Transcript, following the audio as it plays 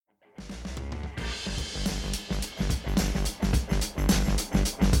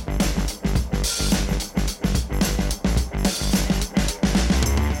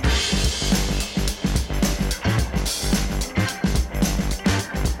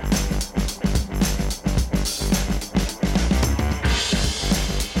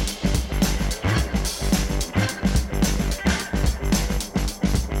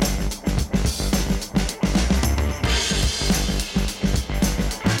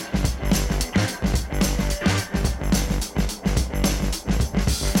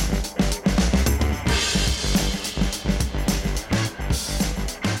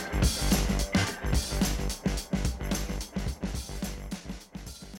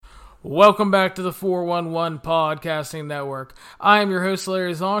Welcome back to the 411 Podcasting Network. I am your host,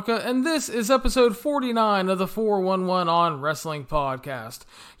 Larry Csonka, and this is episode 49 of the 411 on Wrestling Podcast.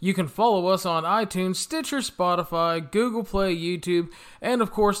 You can follow us on iTunes, Stitcher, Spotify, Google Play, YouTube, and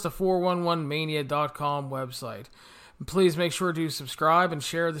of course the 411mania.com website. Please make sure to subscribe and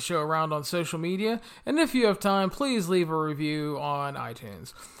share the show around on social media, and if you have time, please leave a review on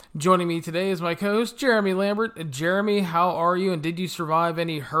iTunes. Joining me today is my co-host, Jeremy Lambert. Jeremy, how are you, and did you survive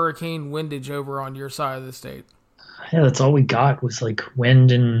any hurricane windage over on your side of the state? Yeah, that's all we got was like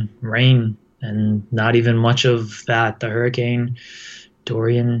wind and rain, and not even much of that. The hurricane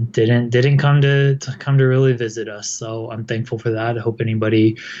Dorian didn't come to really visit us, so I'm thankful for that. I hope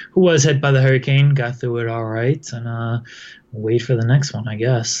anybody who was hit by the hurricane got through it all right, and wait for the next one, I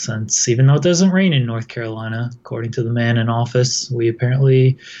guess. Since even though it doesn't rain in North Carolina, according to the man in office, we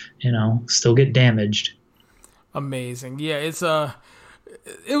apparently, still get damaged. Amazing. Yeah,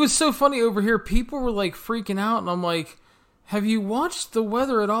 it was so funny over here. People were like freaking out, and I'm like, have you watched the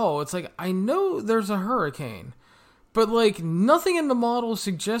weather at all? It's like, I know there's a hurricane, but like nothing in the model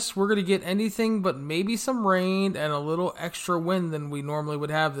suggests we're going to get anything but maybe some rain and a little extra wind than we normally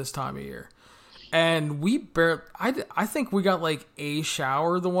would have this time of year. And I think we got like a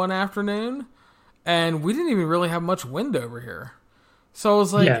shower the one afternoon, and we didn't even really have much wind over here. So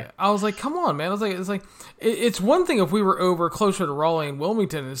I was like, come on, man. It's one thing if we were over closer to Raleigh and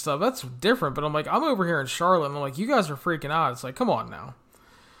Wilmington and stuff. That's different. But I'm like, I'm over here in Charlotte, and I'm like, you guys are freaking out. It's like, come on now.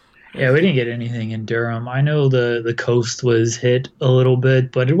 Yeah, we didn't get anything in Durham. I know the coast was hit a little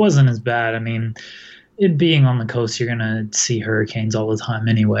bit, but it wasn't as bad. I mean, it being on the coast, you're going to see hurricanes all the time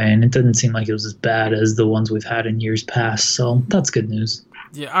anyway, and it didn't seem like it was as bad as the ones we've had in years past, so that's good news.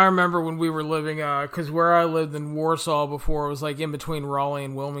 Yeah, I remember when we were living, because where I lived in Warsaw before, it was like in between Raleigh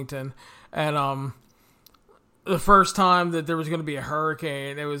and Wilmington, and the first time that there was going to be a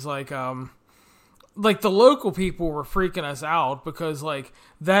hurricane, it was like the local people were freaking us out because like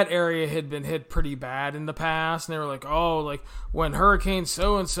that area had been hit pretty bad in the past, and they were like, oh, like when Hurricane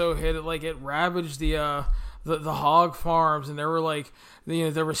so-and-so hit it, like it ravaged the hog farms, and there were like,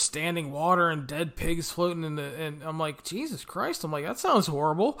 there was standing water and dead pigs floating and I'm like, Jesus Christ, I'm like, that sounds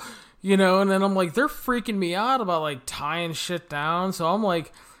horrible, and then I'm like, they're freaking me out about like tying shit down, so I'm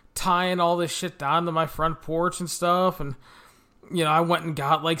like tying all this shit down to my front porch and stuff, and I went and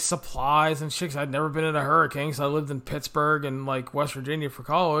got, like, supplies and shit, 'cause I'd never been in a hurricane, because I lived in Pittsburgh and, like, West Virginia for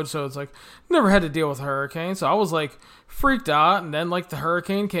college, so it's, like, never had to deal with a hurricane, so I was, like, freaked out, and then, like, the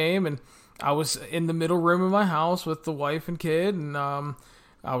hurricane came, and I was in the middle room of my house with the wife and kid, and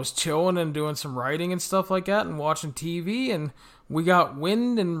I was chilling and doing some writing and stuff like that, and watching TV, and we got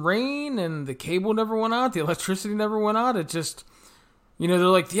wind and rain, and the cable never went out, the electricity never went out, it just... they're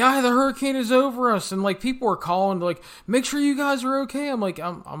like, yeah, the hurricane is over us. And, like, people are calling to, like, make sure you guys are okay. I'm like,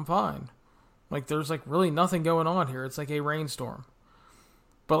 I'm fine. Like, there's, like, really nothing going on here. It's like a rainstorm.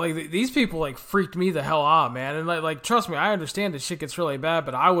 But, like, these people, like, freaked me the hell out, man. And, like, trust me, I understand that shit gets really bad.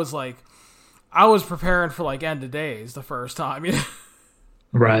 But I was, like, preparing for, like, end of days the first time.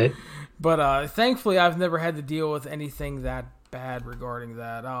 Right. But, thankfully, I've never had to deal with anything that bad regarding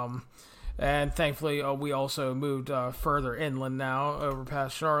that. And thankfully, we also moved further inland now, over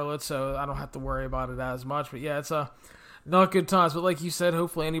past Charlotte, so I don't have to worry about it as much. But yeah, it's not good times. But like you said,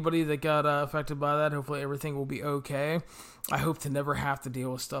 hopefully anybody that got affected by that, hopefully everything will be okay. I hope to never have to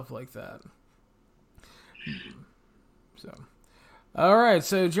deal with stuff like that. So, all right.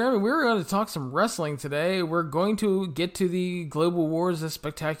 So, Jeremy, we're going to talk some wrestling today. We're going to get to the Global Wars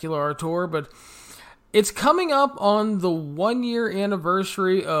Espectacular tour, but it's coming up on the 1-year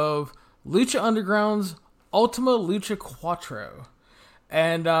anniversary of Lucha Underground's Ultima Lucha Cuatro.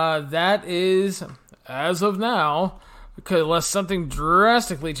 And that is, as of now, because unless something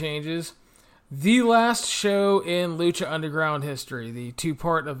drastically changes, the last show in Lucha Underground history, the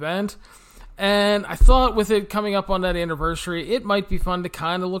 2-part event. And I thought with it coming up on that anniversary, it might be fun to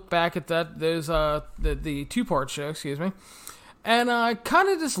kind of look back at the 2-part show, and kind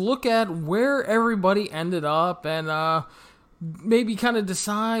of just look at where everybody ended up, and maybe kind of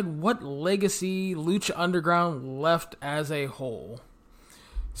decide what legacy Lucha Underground left as a whole.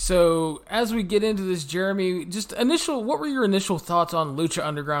 So, as we get into this, Jeremy, what were your initial thoughts on Lucha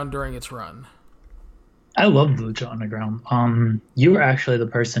Underground during its run? I loved Lucha Underground. You were actually the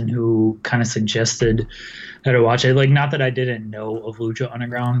person who kind of suggested that I watch it. Like, not that I didn't know of Lucha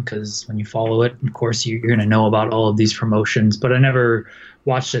Underground, because when you follow it, of course, you're going to know about all of these promotions, but I never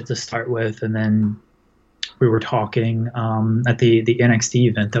watched it to start with, and then we were talking at the NXT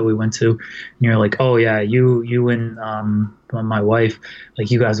event that we went to, and you're like, oh yeah, you and my wife,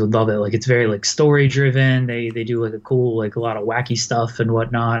 like you guys would love it. Like it's very like story driven. They do like a cool, like a lot of wacky stuff and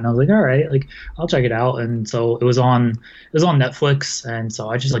whatnot. And I was like, all right, like I'll check it out. And so it was on Netflix, and so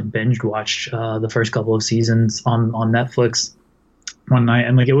I just like binge watched the first couple of seasons on Netflix one night,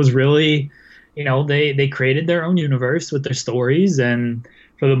 and like it was really, they created their own universe with their stories, and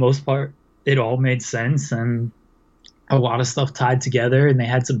for the most part it all made sense, and a lot of stuff tied together, and they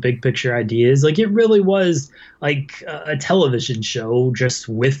had some big picture ideas. Like it really was like a television show just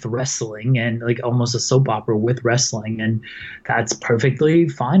with wrestling, and like almost a soap opera with wrestling, and that's perfectly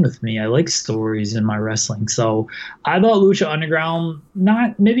fine with me. I like stories in my wrestling. So I thought Lucha Underground,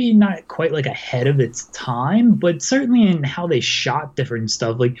 maybe not quite like ahead of its time, but certainly in how they shot different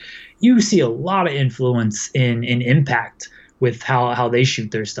stuff. Like you see a lot of influence in Impact with how they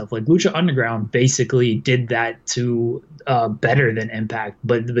shoot their stuff. Like Lucha Underground basically did that to better than Impact,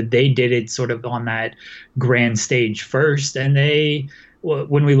 but they did it sort of on that grand stage first. And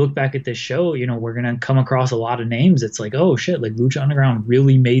when we look back at this show, we're going to come across a lot of names. It's like, oh shit, like Lucha Underground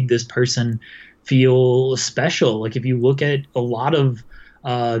really made this person feel special. Like if you look at a lot of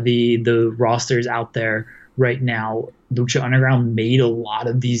the rosters out there right now, Lucha Underground made a lot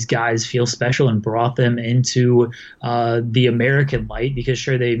of these guys feel special and brought them into the American light, because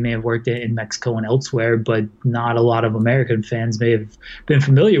sure, they may have worked in Mexico and elsewhere, but not a lot of American fans may have been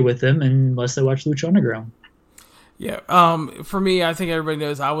familiar with them unless they watched Lucha Underground. Yeah, for me, I think everybody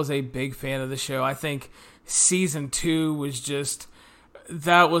knows I was a big fan of the show. I think season 2 was just,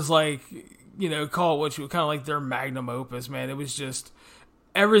 that was like, call it what you kind of like their magnum opus, man. It was just,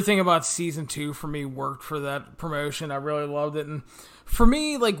 everything about season 2 for me worked for that promotion. I really loved it. And for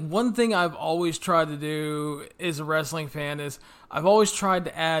me, like one thing I've always tried to do as a wrestling fan is I've always tried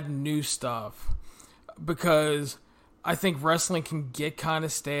to add new stuff, because I think wrestling can get kind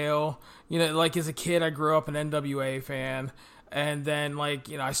of stale. Like as a kid, I grew up an NWA fan. And then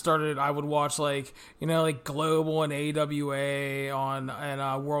I would watch like Global and AWA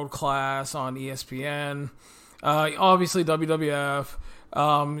and World Class on ESPN. Obviously WWF.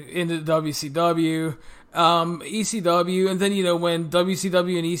 Into WCW, ECW, and then, when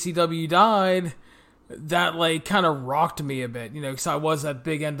WCW and ECW died, that, like, kind of rocked me a bit, because I was that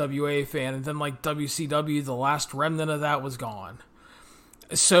big NWA fan, and then, like, WCW, the last remnant of that was gone.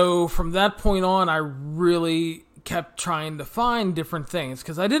 So, from that point on, I really kept trying to find different things,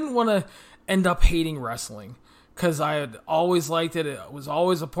 because I didn't want to end up hating wrestling, because I had always liked it. It was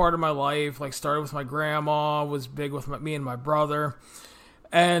always a part of my life, like, started with my grandma, was big with me and my brother.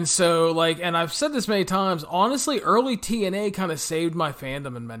 And so, and I've said this many times, honestly, early TNA kind of saved my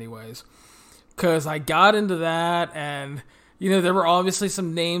fandom in many ways. Because I got into that, and, there were obviously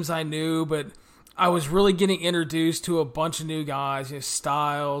some names I knew, but I was really getting introduced to a bunch of new guys,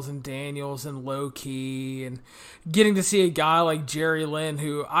 Styles and Daniels and Low Key, and getting to see a guy like Jerry Lynn,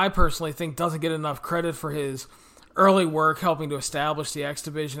 who I personally think doesn't get enough credit for his early work helping to establish the X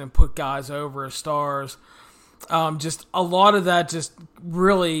Division and put guys over as stars. Just a lot of that just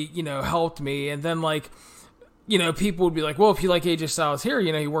really, helped me. And then, people would be like, well, if you like AJ Styles here,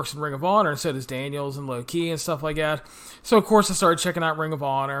 he works in Ring of Honor, and so does Daniels and Low Key and stuff like that. So, of course, I started checking out Ring of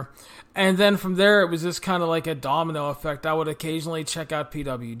Honor. And then from there, it was just kind of like a domino effect. I would occasionally check out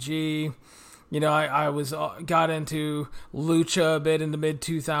PWG. I got into Lucha a bit in the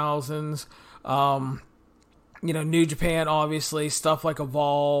mid-2000s. New Japan, obviously, stuff like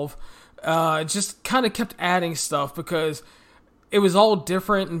Evolve. Just kind of kept adding stuff because it was all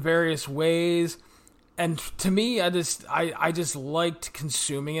different in various ways. And to me, I just liked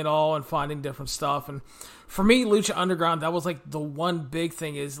consuming it all and finding different stuff. And for me, Lucha Underground, that was like the one big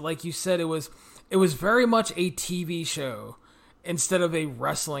thing is, like you said, it was very much a TV show instead of a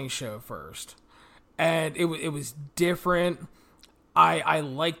wrestling show first. And it was different. I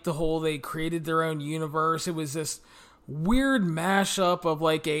liked the whole, they created their own universe. It was this weird mashup of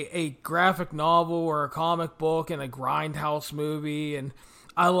like a graphic novel or a comic book and a grindhouse movie, and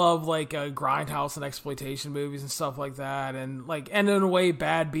I love like grindhouse and exploitation movies and stuff like that, and in a way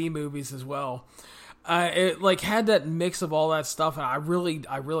bad B movies as well. It like had that mix of all that stuff, and I really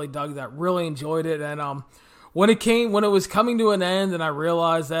dug that, really enjoyed it. And when it was coming to an end and I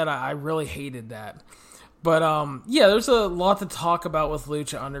realized that, I really hated that. But yeah, there's a lot to talk about with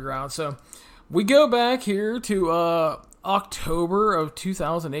Lucha Underground. So we go back here to October of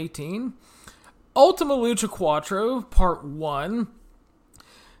 2018. Ultima Lucha Cuatro, Part 1.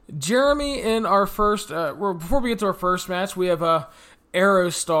 Jeremy in our first... before we get to our first match, we have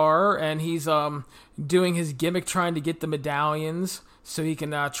Aerostar, and he's doing his gimmick trying to get the medallions so he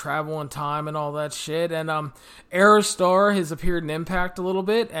can travel in time and all that shit. And Aerostar has appeared in Impact a little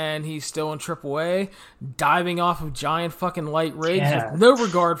bit, and he's still in AAA, diving off of giant fucking light rigs with no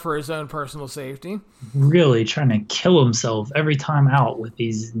regard for his own personal safety. Really trying to kill himself every time out with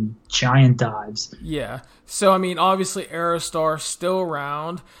these giant dives. Yeah. So, I mean, obviously Aerostar's still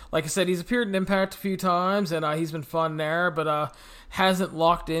around. Like I said, he's appeared in Impact a few times, and he's been fun there, but hasn't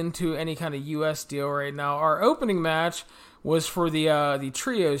locked into any kind of U.S. deal right now. Our opening match was for the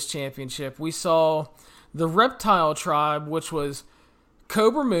Trios Championship. We saw the Reptile Tribe, which was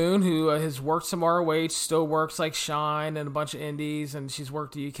Cobra Moon, who has worked some ROH, still works like Shine and a bunch of indies, and she's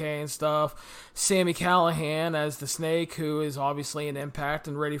worked the UK and stuff. Sami Callihan as the Snake, who is obviously in Impact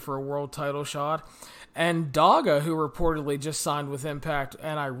and ready for a world title shot. And Daga, who reportedly just signed with Impact,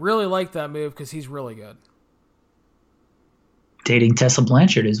 and I really like that move because he's really good. Dating Tessa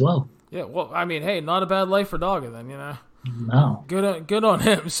Blanchard as well. Yeah, well, I mean, hey, not a bad life for Daga then, you know? No. Good on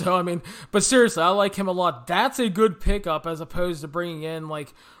him. So, I mean, but seriously, I like him a lot. That's a good pickup as opposed to bringing in,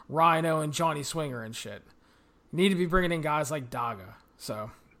 like, Rhino and Johnny Swinger and shit. Need to be bringing in guys like Daga.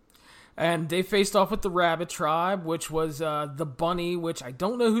 So, and they faced off with the Rabbit Tribe, which was the Bunny, which I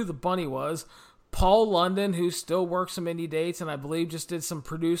don't know who the Bunny was. Paul London, who still works some indie dates and I believe just did some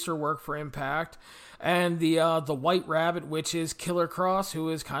producer work for Impact. And the White Rabbit, which is Killer Cross, who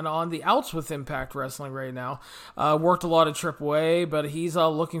is kind of on the outs with Impact Wrestling right now. Worked a lot of AAA, but he's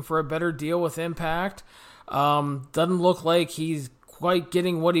looking for a better deal with Impact. Doesn't look like he's quite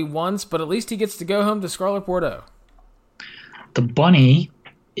getting what he wants, but at least he gets to go home to Scarlet Bordeaux. The Bunny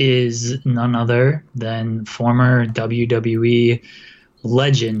is none other than former WWE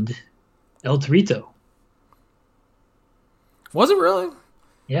legend El Torito. Was it really?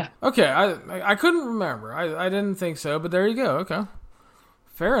 Yeah. Okay, I couldn't remember. I didn't think so, but there you go. Okay.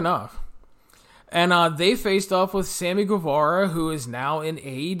 Fair enough. And they faced off with Sammy Guevara, who is now in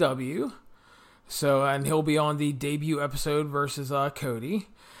AEW. So, and he'll be on the debut episode versus Cody.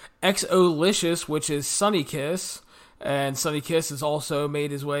 XO-Licious, which is Sunny Kiss. And Sunny Kiss has also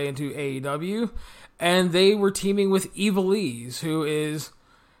made his way into AEW. And they were teaming with Evilise, who is...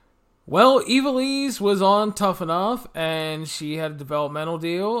 Well, Evilise was on Tough Enough, and she had a developmental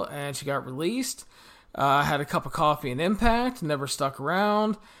deal, and she got released. Had a cup of coffee in Impact, never stuck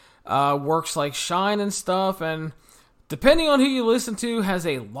around. Works like Shine and stuff, and depending on who you listen to, has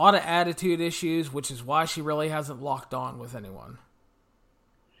a lot of attitude issues, which is why she really hasn't locked on with anyone.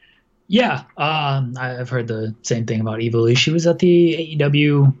 Yeah, I've heard the same thing about Evilise. She was at the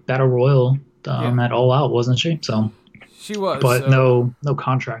AEW Battle Royal at All Out, wasn't she? So... She was. But no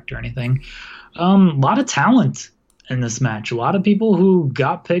contract or anything. A lot of talent in this match. A lot of people who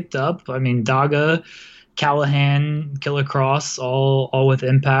got picked up. I mean, Daga, Callahan, Killer Cross, all with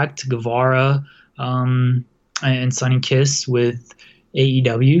Impact. Guevara, and Sunny Kiss with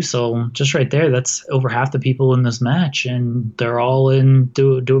AEW. So just right there, that's over half the people in this match, and they're all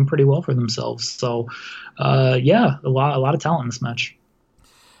doing pretty well for themselves. So, yeah, a lot of talent in this match.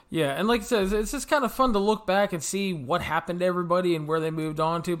 Yeah, and like I said, it's just kind of fun to look back and see what happened to everybody and where they moved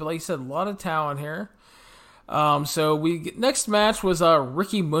on to. But like I said, a lot of talent here. So next match was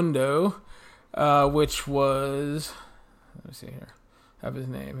Ricky Mundo, which was, let me see here, I have his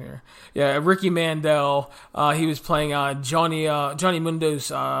name here. Yeah, Ricky Mandel. He was playing Johnny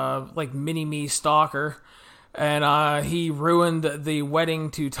Mundo's like mini-me stalker. And he ruined the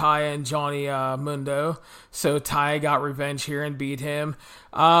wedding to Taya and Johnny Mundo. So Taya got revenge here and beat him.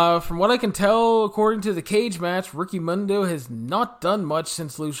 From what I can tell, according to the cage match, Ricky Mundo has not done much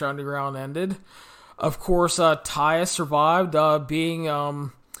since Lucha Underground ended. Of course, Taya survived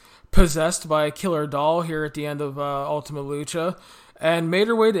being possessed by a killer doll here at the end of Ultima Lucha. And made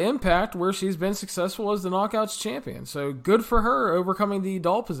her way to Impact, where she's been successful as the Knockouts champion. So good for her overcoming the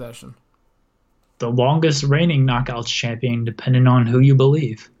doll possession. The longest reigning Knockouts champion, depending on who you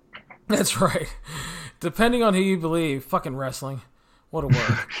believe. That's right. Depending on who you believe. Fucking wrestling. What a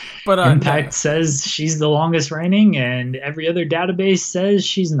word. But Impact says she's the longest reigning, and every other database says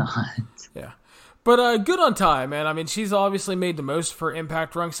she's not. Yeah. But good on Ty, man. I mean, she's obviously made the most for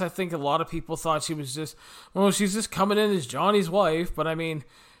Impact run, 'cause I think a lot of people thought she was just, she's just coming in as Johnny's wife. But I mean,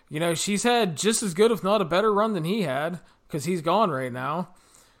 she's had just as good, if not a better run than he had, because he's gone right now.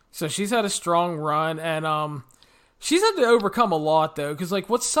 So she's had a strong run, and she's had to overcome a lot, though, because, like,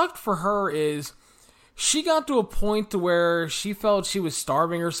 what sucked for her is she got to a point to where she felt she was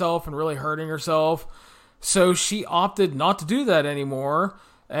starving herself and really hurting herself, so she opted not to do that anymore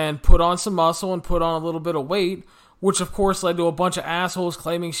and put on some muscle and put on a little bit of weight, which, of course, led to a bunch of assholes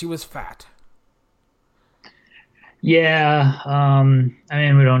claiming she was fat. Yeah, I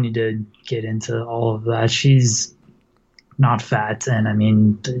mean, we don't need to get into all of that. She's not fat. And I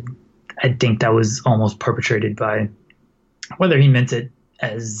mean, I think that was almost perpetrated by whether he meant it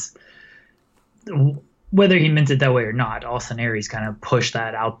that way or not. Austin Aries kind of pushed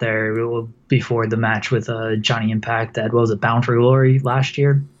that out there before the match with Johnny Impact at, what was it, Bound for Glory last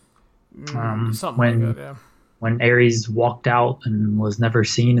year? Something like that, yeah. When Aries walked out and was never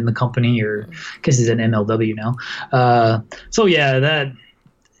seen in the company, or I guess he's in MLW now. So yeah, that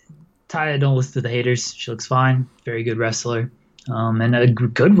Taya, don't listen to the haters. She looks fine. Very good wrestler. And a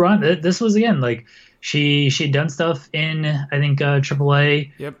good run. This was, again, like, she'd done stuff in, I think,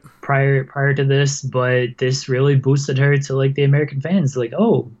 AAA prior to this, but this really boosted her to, like, the American fans. Like,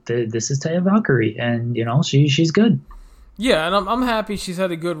 oh, this is Taya Valkyrie, and, you know, she's good. Yeah, and I'm happy she's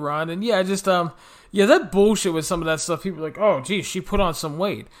had a good run. And yeah, just that bullshit with some of that stuff. People are like, oh, geez, she put on some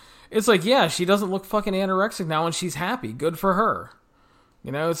weight. It's like, yeah, she doesn't look fucking anorexic now, and she's happy. Good for her.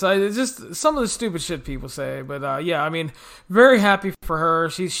 You know, it's just some of the stupid shit people say. But yeah, I mean, very happy for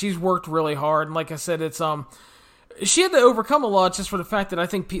her. She's worked really hard, and like I said, it's she had to overcome a lot just for the fact that I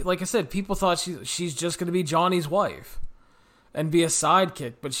think, like I said, people thought she's just going to be Johnny's wife and be a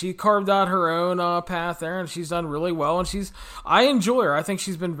sidekick, but she carved out her own path there, and she's done really well. And I enjoy her. I think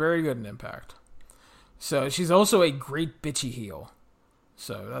she's been very good in Impact. So she's also a great bitchy heel.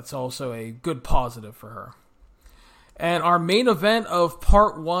 So that's also a good positive for her. And our main event of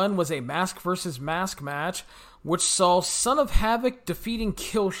part 1 was a mask versus mask match, which saw Son of Havoc defeating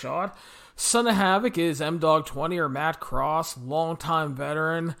Killshot. Son of Havoc is M-Dog 20, or Matt Cross, longtime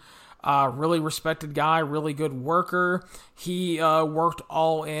veteran, really respected guy, really good worker. He worked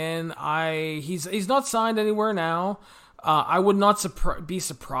all in. He's not signed anywhere now. I would not be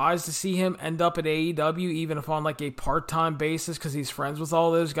surprised to see him end up at AEW, even if on like a part-time basis, because he's friends with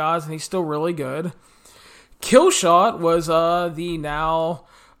all those guys, and he's still really good. Killshot was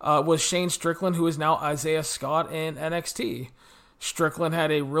was Shane Strickland, who is now Isaiah Scott in NXT. Strickland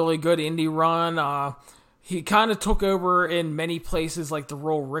had a really good indie run. He kind of took over in many places, like the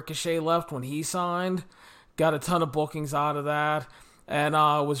role Ricochet left when he signed. Got a ton of bookings out of that, and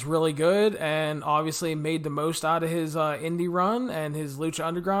was really good, and obviously made the most out of his indie run and his Lucha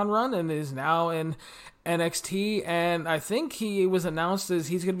Underground run, and is now in NXT. And I think he was announced as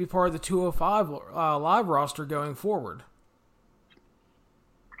he's going to be part of the 205 live roster going forward.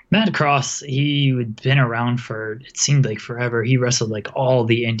 Matt Cross, he had been around for, it seemed like, forever. He wrestled like all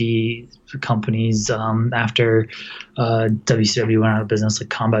the indie companies after WCW went out of business, like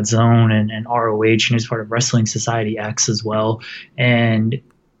Combat Zone and ROH, and he was part of Wrestling Society X as well. And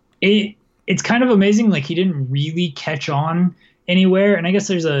it's kind of amazing, like, he didn't really catch on anywhere, and I guess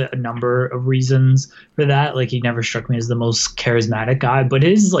there's a number of reasons for that. Like, he never struck me as the most charismatic guy, but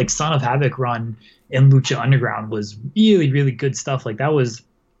his, like, Son of Havoc run in Lucha Underground was really, really good stuff. Like,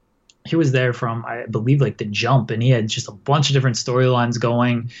 he was there from, I believe, like the jump, and he had just a bunch of different storylines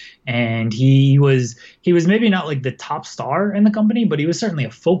going, and he was maybe not like the top star in the company, but he was certainly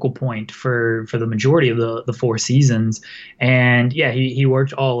a focal point for the majority of the 4 seasons. And yeah, he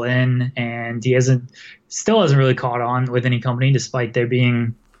worked all in, and he still hasn't really caught on with any company, despite there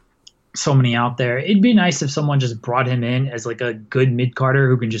being so many out there. It'd be nice if someone just brought him in as like a good mid-carder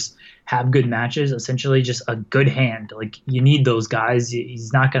who can just have good matches, essentially just a good hand. Like, you need those guys.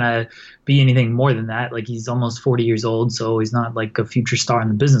 He's not going to be anything more than that. Like, he's almost 40 years old, so he's not like a future star in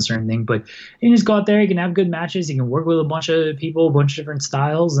the business or anything, but he can just go out there, he can have good matches, he can work with a bunch of people, a bunch of different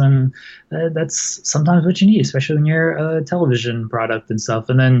styles, and that's sometimes what you need, especially when you're a television product and stuff.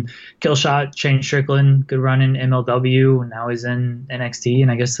 And then Killshot, Shane Strickland, good run in MLW, and now he's in NXT,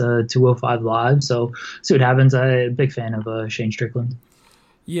 and I guess 205 Live, so see what happens. I'm a big fan of Shane Strickland.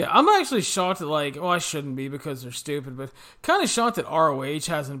 Yeah, I'm actually shocked that, like, I shouldn't be because they're stupid, but kind of shocked that ROH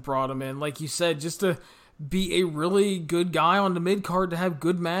hasn't brought him in, like you said, just to be a really good guy on the mid-card, to have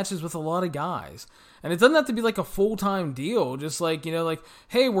good matches with a lot of guys. And it doesn't have to be like a full-time deal, just like, you know, like,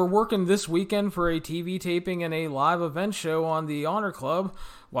 hey, we're working this weekend for a TV taping and a live event show on the Honor Club.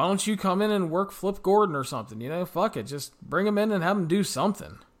 Why don't you come in and work Flip Gordon or something, you know? Fuck it, just bring him in and have him do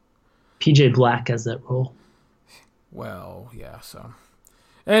something. PJ Black has that role. Well, yeah, so...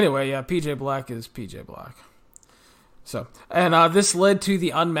 Anyway, yeah, PJ Black is PJ Black. So, and this led to the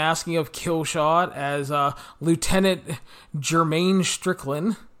unmasking of Killshot as Lieutenant Jermaine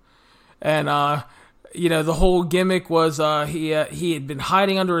Strickland. And, you know, the whole gimmick was he had been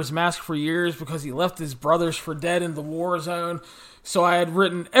hiding under his mask for years because he left his brothers for dead in the war zone. So I had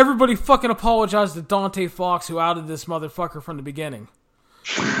written, everybody fucking apologize to Dante Fox, who outed this motherfucker from the beginning.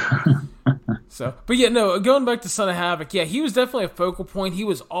 So, but yeah, no, going back to Son of Havoc, yeah, he was definitely a focal point. He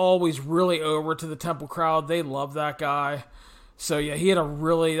was always really over to the Temple crowd. They loved that guy. So yeah, he had that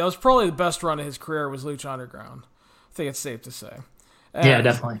was probably the best run of his career, was Lucha Underground. I think it's safe to say. Yeah,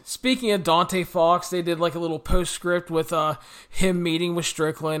 definitely. Speaking of Dante Fox, they did like a little postscript with him meeting with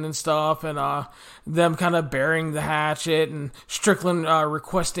Strickland and stuff, and them kind of burying the hatchet, and Strickland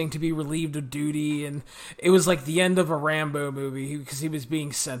requesting to be relieved of duty, and it was like the end of a Rambo movie because he was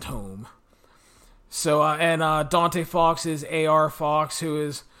being sent home. So and Dante Fox is AR Fox, who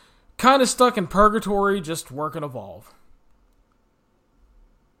is kind of stuck in purgatory, just working Evolve.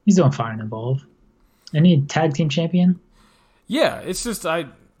 He's doing fine in Evolve. Any tag team champion? Yeah, it's just I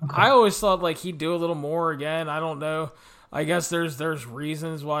always thought like he'd do a little more again. I don't know. I guess there's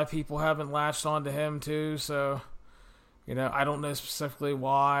reasons why people haven't latched onto him too. So, I don't know specifically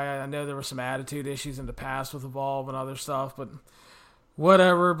why. I know there were some attitude issues in the past with Evolve and other stuff, but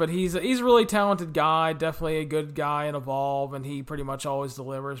whatever. But he's a really talented guy, definitely a good guy in Evolve, and he pretty much always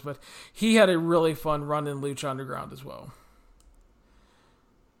delivers. But he had a really fun run in Lucha Underground as well.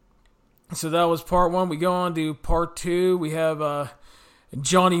 So that was part 1. We go on to part 2. We have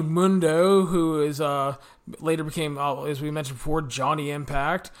Johnny Mundo, who is later became, as we mentioned before, Johnny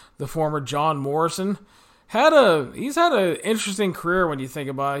Impact, the former John Morrison. He's had an interesting career when you think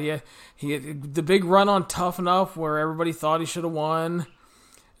about it. He had the big run on Tough Enough where everybody thought he should have won.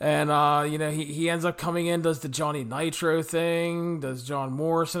 And, he ends up coming in, does the Johnny Nitro thing, does John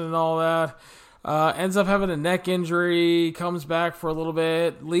Morrison and all that. Ends up having a neck injury, comes back for a little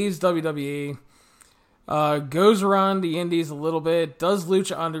bit, leaves WWE, goes around the indies a little bit, does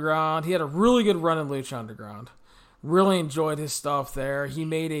Lucha Underground. He had a really good run in Lucha Underground. Really enjoyed his stuff there. He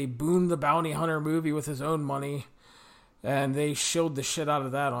made a Boone the Bounty Hunter movie with his own money, and they showed the shit out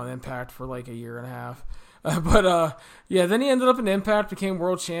of that on Impact for like a year and a half. Then he ended up in Impact, became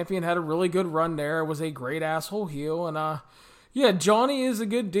world champion, had a really good run there, was a great asshole heel, and Johnny is a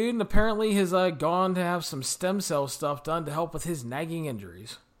good dude, and apparently has gone to have some stem cell stuff done to help with his nagging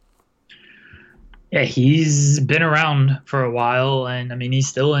injuries. Yeah, he's been around for a while, and I mean, he's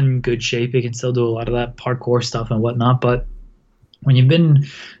still in good shape. He can still do a lot of that parkour stuff and whatnot, but when you've been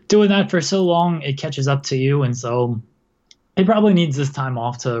doing that for so long, it catches up to you, and so he probably needs this time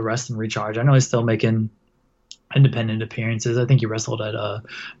off to rest and recharge. I know he's still making independent appearances. I think he wrestled at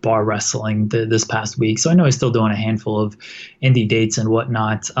Bar Wrestling this past week, so I know he's still doing a handful of indie dates and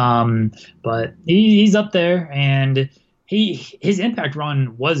whatnot. But he's up there, and his Impact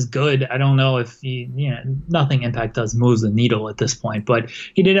run was good. I don't know if nothing Impact does moves the needle at this point, but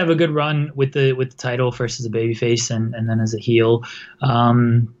he did have a good run with the title, first as a babyface and then as a heel.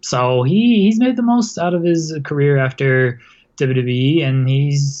 So he's made the most out of his career after WWE, and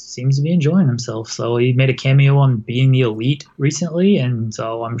he seems to be enjoying himself. So he made a cameo on Being the Elite recently, and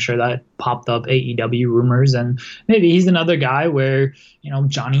so I'm sure that popped up AEW rumors, and maybe he's another guy where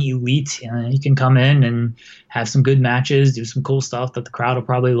Johnny Elite, he can come in and have some good matches, do some cool stuff that the crowd will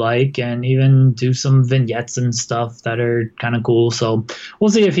probably like, and even do some vignettes and stuff that are kind of cool. So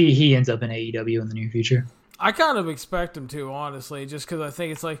we'll see if he ends up in AEW in the near future. I kind of expect him to, honestly, just because I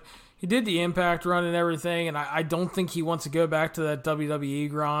think it's like he did the Impact run and everything, and I don't think he wants to go back to that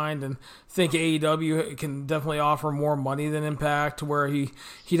WWE grind, and think AEW can definitely offer more money than Impact, to where he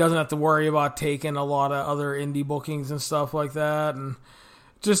doesn't have to worry about taking a lot of other indie bookings and stuff like that. And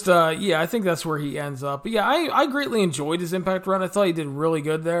just, I think that's where he ends up. But yeah, I greatly enjoyed his Impact run. I thought he did really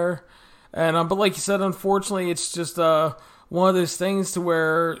good there. And but like you said, unfortunately, it's just one of those things to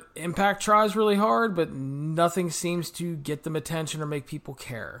where Impact tries really hard, but nothing seems to get them attention or make people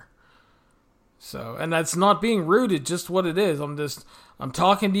care. So, and that's not being rude, it's just what it is. I'm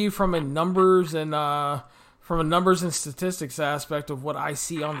talking to you from a numbers and statistics aspect of what I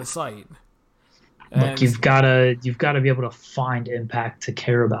see on the site. And look, you've gotta be able to find Impact to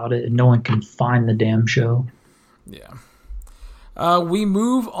care about it, and no one can find the damn show. Yeah. We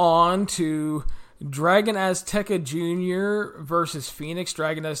move on to Dragon Azteca Jr. versus Phoenix.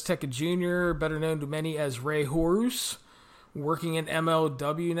 Dragon Azteca Jr., better known to many as Rey Horus, working in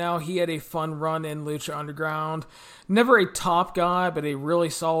MLW now. He had a fun run in Lucha Underground. Never a top guy, but a really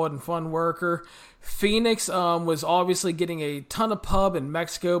solid and fun worker. Phoenix was obviously getting a ton of pub in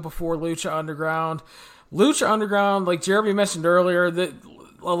Mexico before Lucha Underground. Lucha Underground, like Jeremy mentioned earlier, that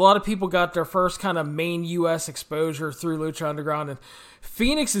a lot of people got their first kind of main U.S. exposure through Lucha Underground, and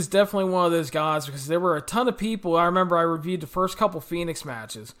Phoenix is definitely one of those guys, because there were a ton of people. I remember I reviewed the first couple Phoenix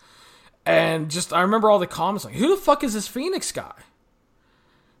matches, and just, I remember all the comments like, who the fuck is this Phoenix guy?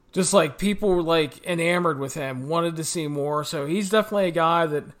 Just like, people were like enamored with him, wanted to see more. So he's definitely a guy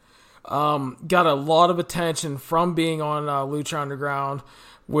that got a lot of attention from being on Lucha Underground,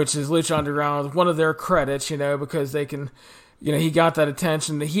 which is Lucha Underground, one of their credits, because they can, he got that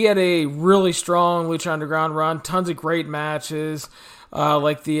attention. He had a really strong Lucha Underground run, tons of great matches.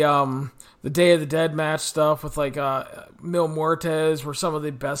 like the Day of the Dead match stuff with like Mil Muertes were some of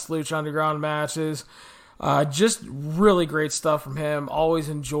the best Lucha Underground matches. Just really great stuff from him. Always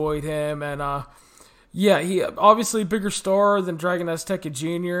enjoyed him, and he obviously a bigger star than Dragon Azteca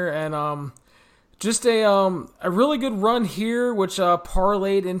Jr. and just a really good run here, which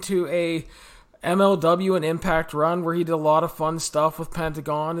parlayed into a MLW and Impact run where he did a lot of fun stuff with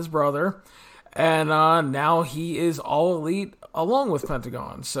Pentagon, his brother, and now he is All Elite along with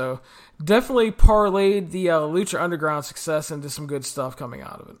Pentagon. So definitely parlayed the Lucha Underground success into some good stuff coming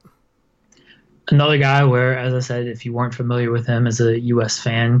out of it. Another guy where, as I said, if you weren't familiar with him as a U.S.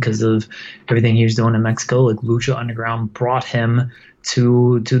 fan because of everything he was doing in Mexico, like Lucha Underground brought him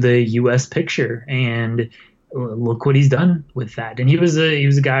to the U.S. picture, and look what he's done with that. And he was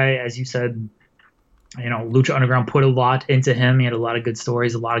a guy, as you said, Lucha Underground put a lot into him. He had a lot of good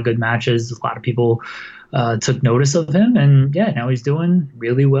stories, a lot of good matches. A lot of people took notice of him, and now he's doing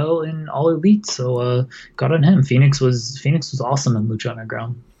really well in All Elite. So got on him. Phoenix was awesome in Lucha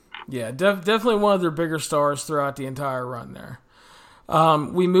Underground. Yeah, definitely one of their bigger stars throughout the entire run there.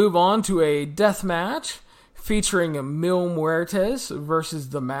 We move on to a death match featuring Mil Muertes versus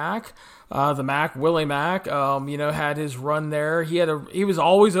the Mac. Willie Mack, had his run there. He was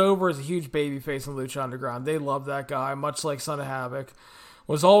always over as a huge babyface in Lucha Underground. They loved that guy, much like Son of Havoc.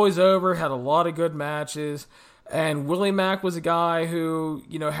 Was always over, had a lot of good matches. And Willie Mack was a guy who,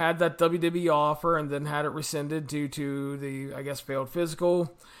 had that WWE offer and then had it rescinded due to the, I guess, failed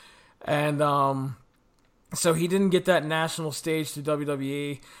physical. And so he didn't get that national stage to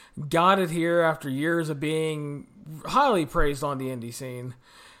WWE. Got it here after years of being highly praised on the indie scene.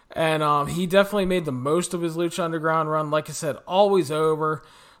 And he definitely made the most of his Lucha Underground run. Like I said, always over,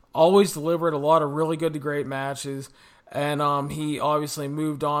 always delivered a lot of really good to great matches. And he obviously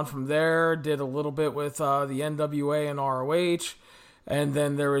moved on from there, did a little bit with the NWA and ROH. And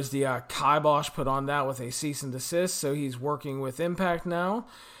then there was the kibosh put on that with a cease and desist. So he's working with Impact now.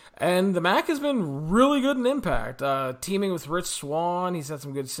 And the Mac has been really good in Impact. Teaming with Rich Swann, he's had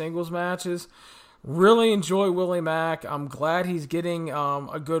some good singles matches. Really enjoy Willie Mack. I'm glad he's getting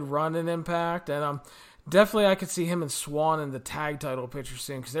a good run in Impact. And definitely I could see him and Swann in the tag title picture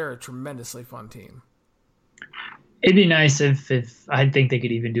soon because they're a tremendously fun team. It'd be nice if I think they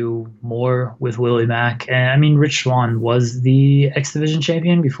could even do more with Willie Mack. And I mean, Rich Swann was the X Division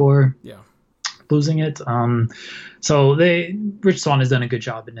champion before losing it. So Rich Swann has done a good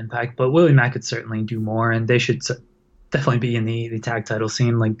job in Impact, but Willie Mack could certainly do more, and they should definitely be in the tag title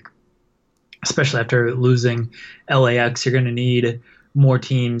scene. Like, especially after losing LAX, you're going to need more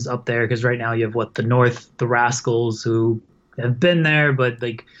teams up there because right now you have the North, the Rascals, who have been there, but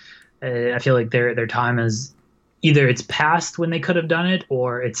like I feel like their time is either it's past when they could have done it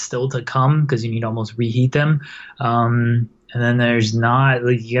or it's still to come because you need to almost reheat them. And then there's not,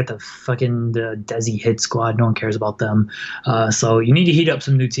 like, you got the fucking Desi Hit Squad. No one cares about them. So you need to heat up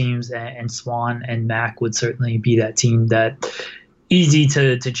some new teams, and Swann and Mac would certainly be that team that easy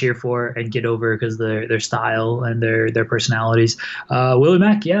to cheer for and get over because their style and their personalities. Willie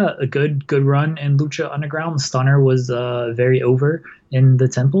Mack, a good run in Lucha Underground. The Stunner was very over in the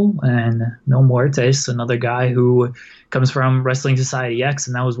Temple, and Mil Muertes, another guy who comes from Wrestling Society X,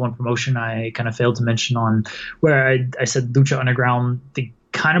 and that was one promotion I kind of failed to mention on where I said Lucha Underground, they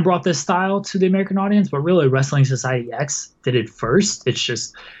kind of brought this style to the American audience, but really Wrestling Society X did it first. It's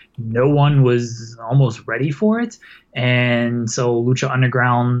just no one was almost ready for it. And so Lucha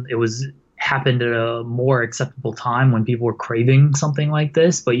Underground, happened at a more acceptable time when people were craving something like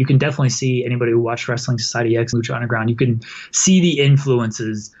this. But you can definitely see, anybody who watched Wrestling Society X, Lucha Underground, you can see the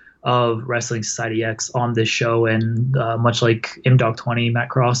influences of Wrestling Society X on this show. And much like M-Dog 20,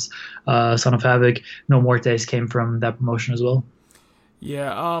 Matt Cross, Son of Havoc, Mil Muertes came from that promotion as well.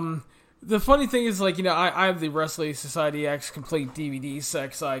 Yeah, the funny thing is, like, I have the Wrestling Society X complete DVD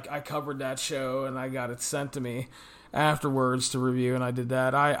set, so I covered that show and I got it sent to me afterwards to review, and I did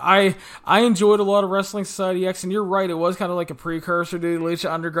that. I enjoyed a lot of Wrestling Society X, and you're right, it was kind of like a precursor to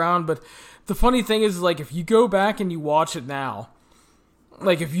Lucha Underground, but the funny thing is, like, if you go back and you watch it now,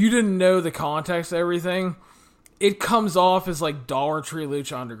 like, if you didn't know the context of everything, it comes off as, like, Dollar Tree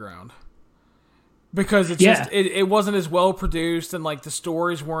Lucha Underground. Because it's just it wasn't as well produced and like the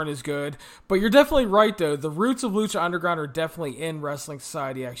stories weren't as good. But you're definitely right though. The roots of Lucha Underground are definitely in Wrestling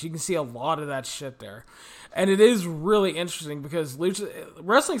Society X. You can see a lot of that shit there. And it is really interesting because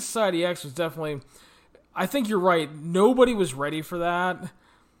Wrestling Society X was definitely, I think you're right, nobody was ready for that.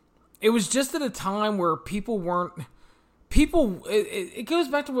 It was just at a time where people weren't it goes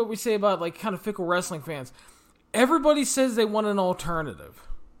back to what we say about like kind of fickle wrestling fans. Everybody says they want an alternative.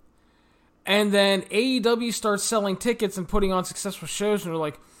 And then AEW starts selling tickets and putting on successful shows, and they're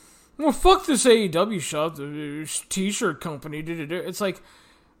like, well, fuck this AEW shop, the t-shirt company. It's like,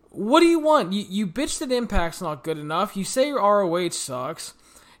 what do you want? You bitch that Impact's not good enough. You say ROH sucks.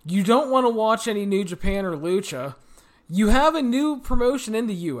 You don't want to watch any New Japan or Lucha. You have a new promotion in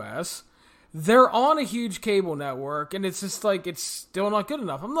the U.S. They're on a huge cable network, and it's just like, it's still not good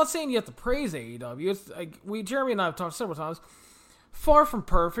enough. I'm not saying you have to praise AEW. It's like, Jeremy and I have talked several times. Far from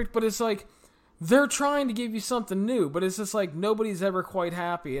perfect, but it's like, they're trying to give you something new, but it's just like, nobody's ever quite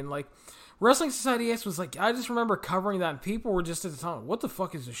happy. And like, Wrestling Society X was like, I just remember covering that, and people were just at the time, what the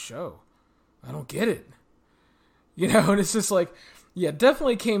fuck is this show? I don't get it. And it's just like, yeah,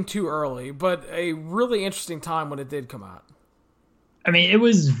 definitely came too early, but a really interesting time when it did come out. I mean, it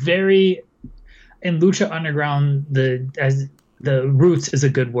was very, in Lucha Underground, the roots is a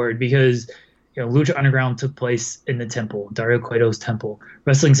good word, because Lucha Underground took place in the temple, Dario Cueto's temple.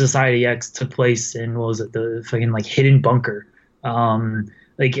 Wrestling Society X took place in, what was it, the fucking like hidden bunker.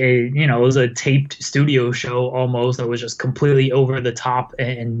 It was a taped studio show almost that was just completely over the top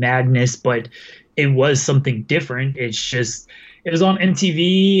and madness, but it was something different. It was on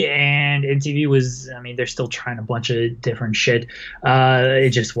MTV, and MTV was, I mean, they're still trying a bunch of different shit. It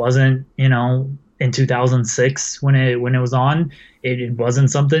just wasn't, in 2006 when it was on, it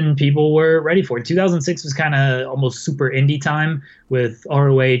wasn't something people were ready for. 2006 was kind of almost super indie time with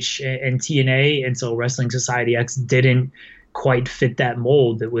ROH and TNA, and so Wrestling Society X didn't quite fit that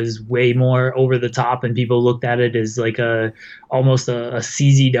mold. It was way more over the top, and people looked at it as like almost a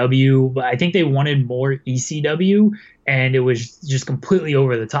CZW, but I think they wanted more ECW, and it was just completely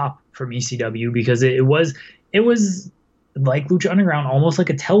over the top from ECW, because it was like Lucha Underground, almost like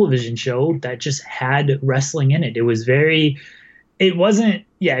a television show that just had wrestling in it. It wasn't,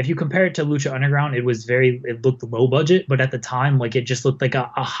 if you compare it to Lucha Underground, it looked low budget, but at the time, like, it just looked like a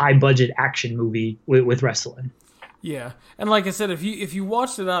high budget action movie with wrestling. Yeah, and like I said, if you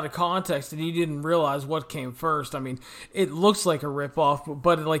watched it out of context and you didn't realize what came first, I mean, it looks like a ripoff,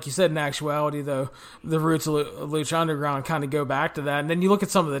 but like you said, in actuality, though, the roots of Lucha Underground kind of go back to that. And then you look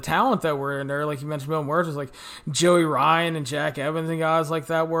at some of the talent that were in there, like you mentioned, Bill Merchants, like Joey Ryan and Jack Evans and guys like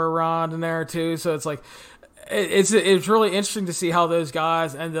that were around in there too. So it's like, it's really interesting to see how those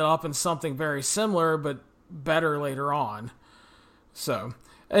guys ended up in something very similar, but better later on. So.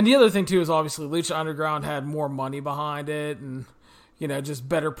 And the other thing, too, is obviously Lucha Underground had more money behind it and, just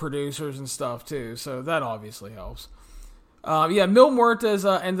better producers and stuff, too. So that obviously helps. Mil Muertes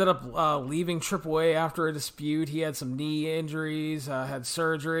ended up leaving AAA after a dispute. He had some knee injuries, had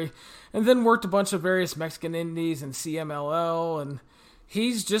surgery, and then worked a bunch of various Mexican indies and CMLL. And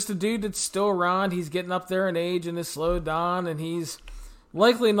he's just a dude that's still around. He's getting up there in age and has slowed down, and he's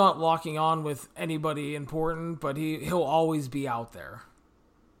likely not locking on with anybody important, but he'll always be out there.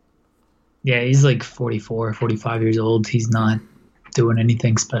 Yeah, he's like 44, 45 years old. He's not doing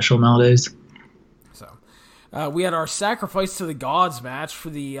anything special nowadays. So, we had our Sacrifice to the Gods match for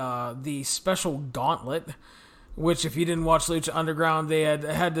the special gauntlet, which, if you didn't watch Lucha Underground, they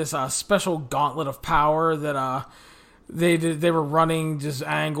had this special gauntlet of power that they were running just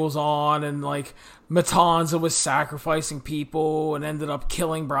angles on, and like Matanza was sacrificing people and ended up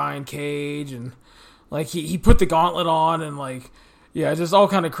killing Brian Cage, and like he put the gauntlet on, and like. Yeah, just all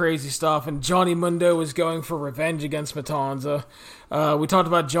kind of crazy stuff. And Johnny Mundo was going for revenge against Matanza. We talked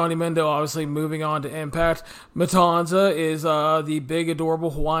about Johnny Mundo obviously moving on to Impact. Matanza is the big,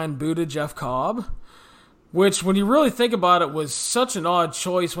 adorable Hawaiian Buddha Jeff Cobb, which, when you really think about it, was such an odd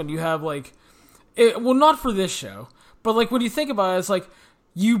choice when you have, like... not for this show, but, like, when you think about it, it's like,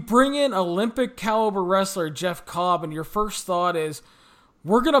 you bring in Olympic-caliber wrestler Jeff Cobb, and your first thought is...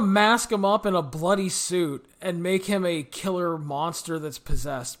 We're going to mask him up in a bloody suit and make him a killer monster that's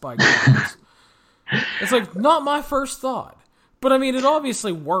possessed by gods. It's like, not my first thought. But I mean, it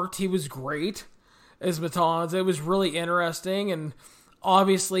obviously worked. He was great as Matanza. It was really interesting. And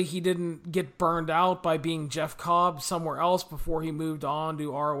obviously he didn't get burned out by being Jeff Cobb somewhere else before he moved on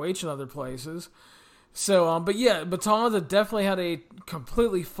to ROH and other places. So, but yeah, Matanza definitely had a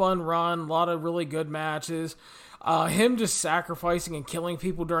completely fun run. A lot of really good matches. Him just sacrificing and killing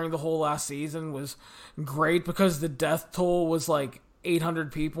people during the whole last season was great, because the death toll was like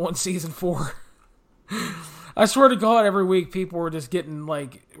 800 people in season 4. I swear to God, every week people were just getting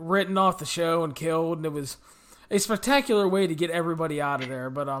like written off the show and killed, and it was a spectacular way to get everybody out of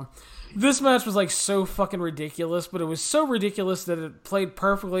there. But this match was like so fucking ridiculous, but it was so ridiculous that it played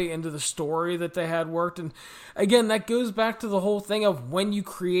perfectly into the story that they had worked. And again, that goes back to the whole thing of when you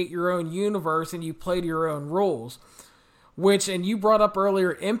create your own universe and you play to your own rules. which, and you brought up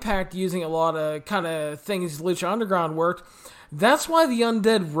earlier, Impact using a lot of kind of things Lucha Underground worked. That's why the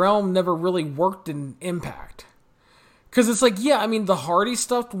Undead Realm never really worked in Impact. Because it's like, yeah, I mean, the Hardy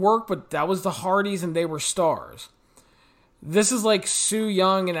stuff worked, but that was the Hardys and they were stars. This is like Su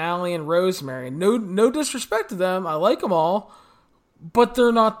Yung and Allie and Rosemary. No disrespect to them. I like them all. But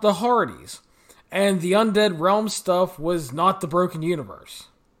they're not the Hardys. And the Undead Realm stuff was not the Broken Universe.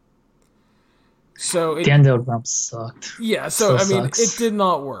 So the Undead Realm sucked. Yeah, so I mean, it did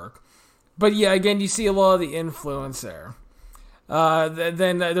not work. But yeah, again, you see a lot of the influence there.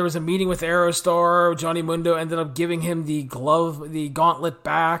 Then there was a meeting with Aerostar. Johnny Mundo ended up giving him the gauntlet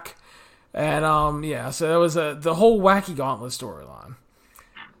back. And so that was the whole Wacky Gauntlet storyline.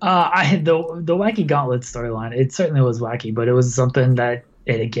 The Wacky Gauntlet storyline, it certainly was wacky, but it was something that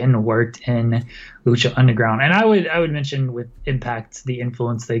it again worked in Lucha Underground. And I would mention with Impact, the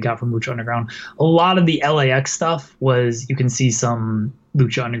influence they got from Lucha Underground. A lot of the LAX stuff was, you can see some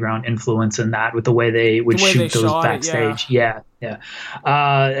Lucha Underground influence in that with the way they would shoot those backstage. Yeah.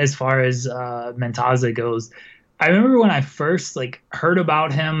 As far as Mendoza goes, I remember when I first heard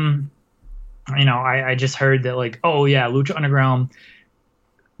about him, I just heard that Lucha Underground,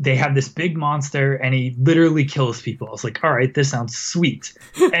 they have this big monster and he literally kills people. I was like, all right, this sounds sweet.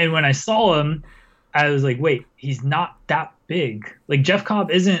 And when I saw him, I was like, wait, he's not that big. Jeff Cobb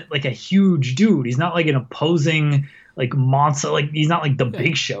isn't a huge dude. He's not an opposing monster. He's not the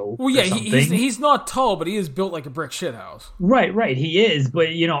Big Show. Well, yeah, he's not tall, but he is built like a brick shithouse. Right. He is. But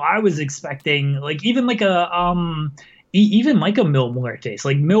I was expecting even even a Mil Muertes.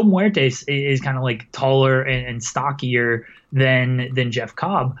 Mil Muertes is kind of taller and stockier than Jeff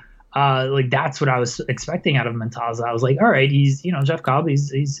Cobb. That's what I was expecting out of Mendoza. I was like, all right, he's Jeff Cobb.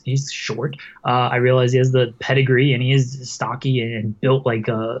 He's short. I realize he has the pedigree and he is stocky and built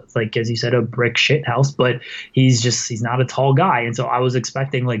as you said, a brick shit house. But he's not a tall guy, and so I was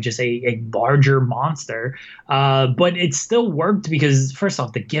expecting just a larger monster. But it still worked because first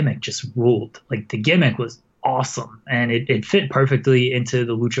off, the gimmick just ruled. The gimmick was awesome, and it fit perfectly into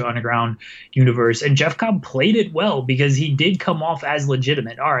the Lucha Underground universe, and Jeff Cobb played it well because he did come off as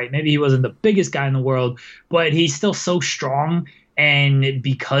legitimate. All right, maybe he wasn't the biggest guy in the world, but he's still so strong, and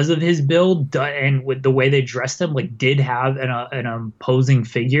because of his build and with the way they dressed him, did have an imposing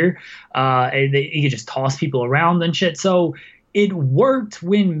figure. He could just toss people around and shit, so it worked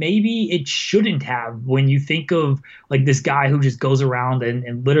when maybe it shouldn't have. When you think of this guy who just goes around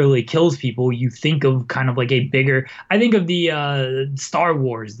and literally kills people, you think of kind of a bigger. I think of the Star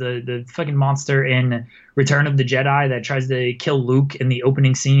Wars, the fucking monster in Return of the Jedi that tries to kill Luke in the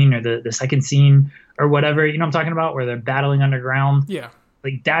opening scene or the second scene or whatever. You know what I'm talking about, where they're battling underground. Yeah.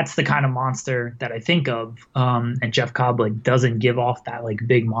 That's the kind of monster that I think of, and Jeff Cobb doesn't give off that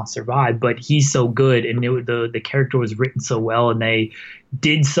big monster vibe, but he's so good, and the character was written so well, and they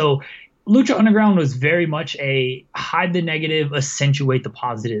did so. Lucha Underground was very much a hide the negative, accentuate the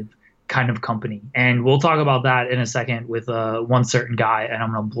positive kind of company, and we'll talk about that in a second with one certain guy, and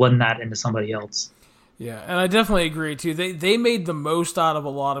I'm gonna blend that into somebody else. Yeah, and I definitely agree too. They made the most out of a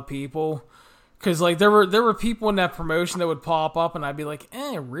lot of people. Because there were people in that promotion that would pop up, and I'd be like,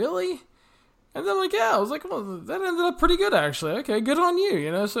 really? And then I was like, well, that ended up pretty good, actually. Okay, good on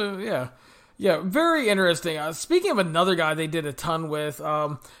you, So, yeah, very interesting. Speaking of another guy they did a ton with,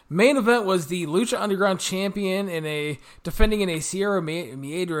 main event was the Lucha Underground champion defending in a Sierra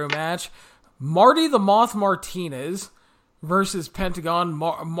Miedro match, Marty the Moth Martinez versus Pentagon.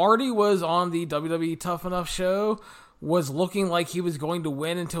 Marty was on the WWE Tough Enough show, was looking like he was going to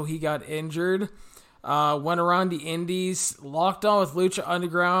win until he got injured. Went around the indies, locked on with Lucha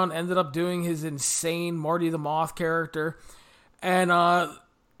Underground, ended up doing his insane Marty the Moth character. And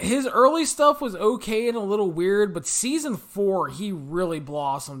his early stuff was okay and a little weird, but season 4, he really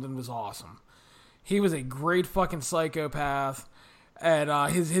blossomed and was awesome. He was a great fucking psychopath,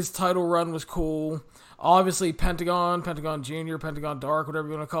 and his title run was cool. Obviously, Pentagon Jr., Pentagon Dark, whatever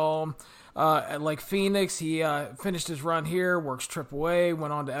you want to call him. Phoenix, he finished his run here, works AAA,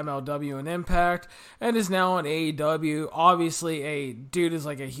 went on to MLW and Impact, and is now on AEW. Obviously, dude is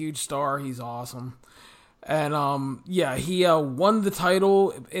a huge star. He's awesome. And, he won the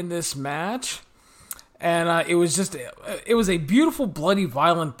title in this match. And it was a beautiful, bloody,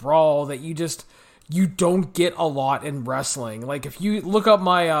 violent brawl that you don't get a lot in wrestling. If you look up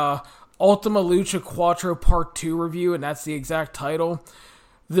my Ultima Lucha Cuatro Part 2 review, and that's the exact title,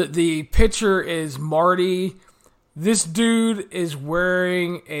 The picture is Marty. This dude is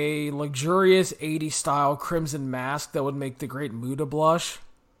wearing a luxurious 80s style crimson mask that would make the great Muda blush.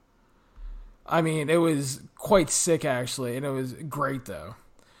 I mean, it was quite sick, actually, and it was great, though.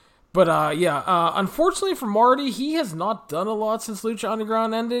 But unfortunately for Marty, he has not done a lot since Lucha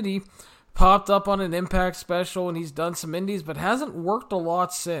Underground ended. He popped up on an Impact special, and he's done some indies, but hasn't worked a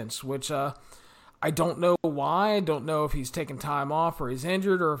lot since, which I don't know why. I don't know if he's taken time off or he's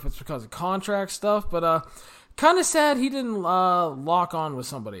injured or if it's because of contract stuff, but kind of sad he didn't lock on with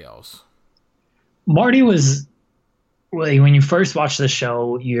somebody else. Marty was, when you first watch the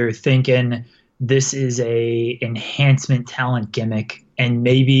show, you're thinking this is a enhancement talent gimmick, and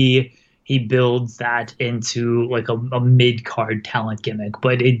maybe he builds that into like a mid-card talent gimmick,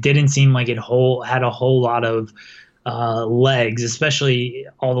 but it didn't seem like it had a whole lot of legs, especially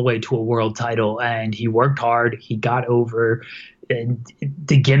all the way to a world title. And he worked hard. He got over. And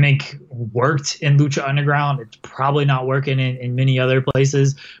the gimmick worked in Lucha Underground. It's probably not working in many other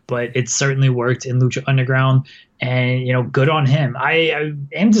places, but it certainly worked in Lucha Underground. And, good on him. I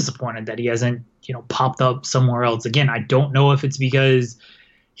am disappointed that he hasn't, popped up somewhere else. Again, I don't know if it's because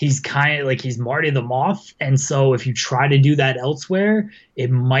he's kind of like he's Marty the Moth. And so if you try to do that elsewhere,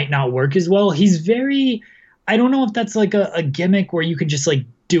 it might not work as well. I don't know if that's like a gimmick where you could just like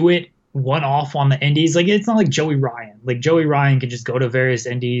do it one-off on the indies. Like, it's not like Joey Ryan. Like, Joey Ryan can just go to various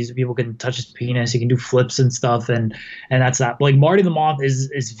indies. People can touch his penis. He can do flips and stuff, and that's that. Like, Marty the Moth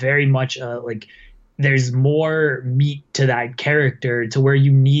is very much like there's more meat to that character to where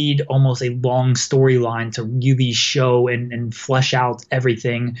you need almost a long storyline to really show and flesh out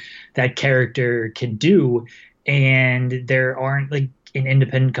everything that character can do. And there aren't, like, in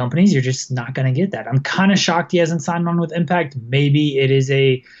independent companies, you're just not going to get that. I'm kind of shocked he hasn't signed on with Impact. Maybe it is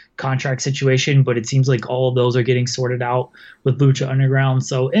a contract situation, but it seems like all of those are getting sorted out with Lucha Underground.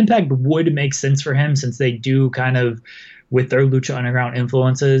 So Impact would make sense for him, since they do kind of, with their Lucha Underground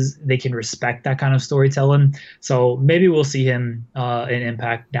influences, they can respect that kind of storytelling. So maybe we'll see him in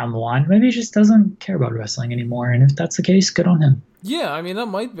Impact down the line. Maybe he just doesn't care about wrestling anymore. And if that's the case, good on him. Yeah, I mean, that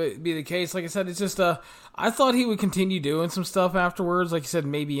might be the case. Like I said, it's just, I thought he would continue doing some stuff afterwards. Like you said,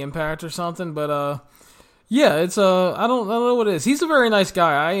 maybe Impact or something. But, yeah, it's, I don't know what it is. He's a very nice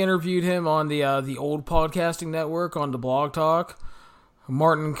guy. I interviewed him on the old podcasting network on the Blog Talk.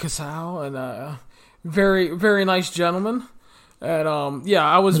 Martin Casal, and, very, very nice gentleman. And, yeah,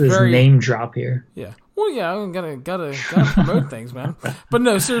 I was his very... name drop here. Yeah. Well, yeah, I gotta promote things, man. But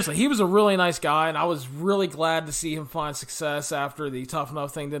no, seriously, he was a really nice guy, and I was really glad to see him find success after the Tough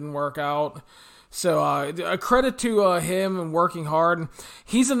Enough thing didn't work out. So, a credit to him and working hard.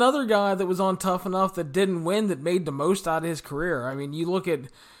 He's another guy that was on Tough Enough that didn't win, that made the most out of his career. I mean, you look at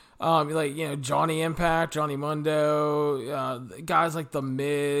Johnny Impact, Johnny Mundo, guys like The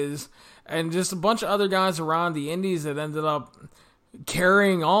Miz, and just a bunch of other guys around the indies that ended up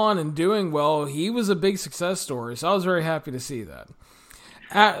carrying on and doing well. He was a big success story, so I was very happy to see that.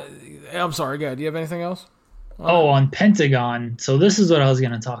 I'm sorry, go ahead. Do you have anything else? On Pentagon. So this is what I was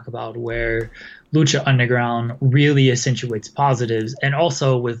going to talk about, where Lucha Underground really accentuates positives, and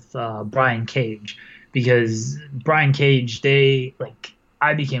also with Brian Cage, because Brian Cage,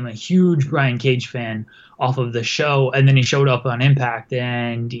 I became a huge Brian Cage fan off of the show, and then he showed up on Impact,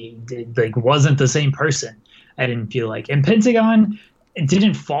 and he wasn't the same person. I didn't feel like. And Pentagon, it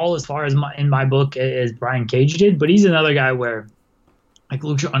didn't fall as far as in my book as Brian Cage did, but he's another guy where, like,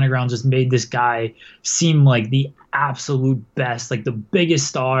 Lucha Underground just made this guy seem like the absolute best, like the biggest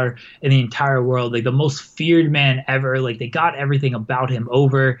star in the entire world, like the most feared man ever. Like, they got everything about him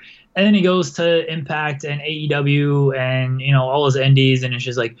over. And then he goes to Impact and AEW and, all his indies, and it's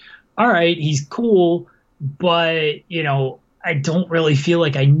just like, all right, he's cool, but, I don't really feel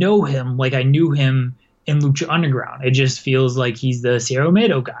like I know him like I knew him in Lucha Underground. It just feels like he's the Sierra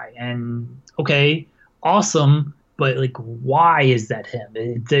Mato guy. And, okay, awesome, but, like, why is that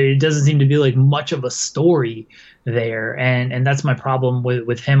him? There doesn't seem to be, like, much of a story there. And that's my problem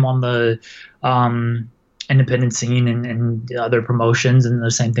with him on the independent scene and other promotions, and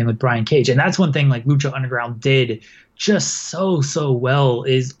the same thing with Brian Cage. And that's one thing, like, Lucha Underground did just so well,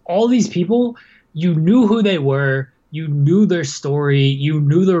 is all these people, you knew who they were, you knew their story, you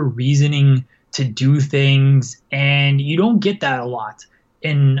knew their reasoning to do things, and you don't get that a lot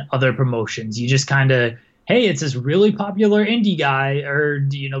in other promotions. You just kind of, hey, it's this really popular indie guy, or,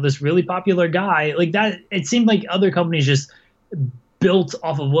 this really popular guy. Like that, it seemed like other companies just built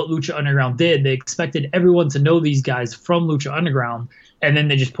off of what Lucha Underground did. They expected everyone to know these guys from Lucha Underground, and then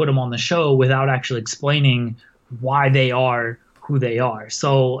they just put them on the show without actually explaining why they are who they are.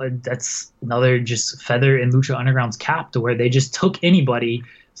 So that's another just feather in Lucha Underground's cap, to where they just took anybody.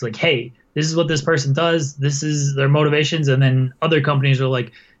 It's like, hey, this is what this person does, this is their motivations, and then other companies are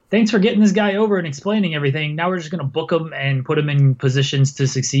like, thanks for getting this guy over and explaining everything. Now we're just going to book him and put him in positions to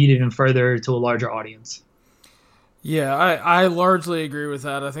succeed even further to a larger audience. Yeah, I largely agree with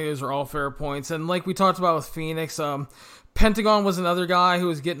that. I think those are all fair points. And like we talked about with Phoenix, Pentagon was another guy who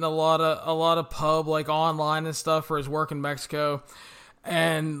was getting a lot of pub like online and stuff for his work in Mexico.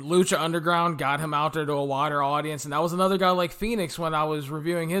 And Lucha Underground got him out there to a wider audience. And that was another guy like Phoenix. When I was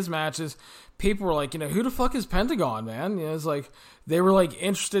reviewing his matches, people were like, who the fuck is Pentagon, man? It's like they were like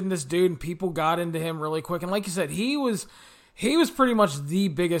interested in this dude, and people got into him really quick. And like you said, he was pretty much the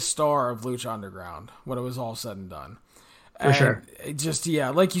biggest star of Lucha Underground when it was all said and done. For sure. Just, yeah,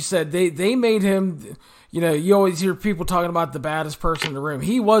 like you said, they made him, you always hear people talking about the baddest person in the room.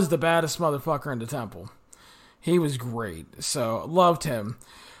 He was the baddest motherfucker in the temple. He was great. So, loved him.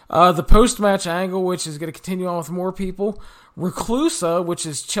 The post-match angle, which is going to continue on with more people. Reclusa, which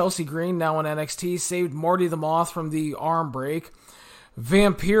is Chelsea Green, now in NXT, saved Marty the Moth from the arm break.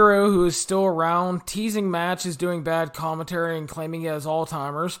 Vampiro, who is still around, teasing matches, doing bad commentary, and claiming he has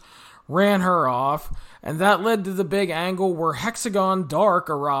Alzheimer's, ran her off. And that led to the big angle where Hexagon Dark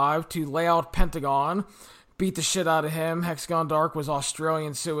arrived to lay out Pentagon, beat the shit out of him. Hexagon Dark was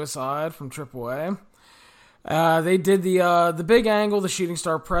Australian Suicide from AAA. They did the big angle, the Shooting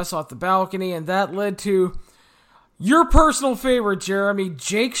Star Press off the balcony, and that led to your personal favorite, Jeremy,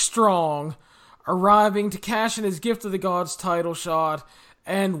 Jake Strong, arriving to cash in his Gift of the Gods title shot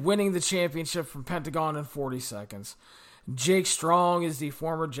and winning the championship from Pentagon in 40 seconds. Jake Strong is the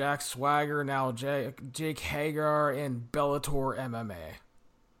former Jack Swagger, now Jake Hagar in Bellator MMA.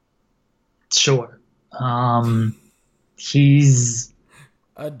 Sure. He's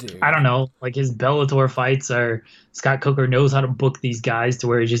a dude. I don't know, like his Bellator fights are, Scott Coker knows how to book these guys to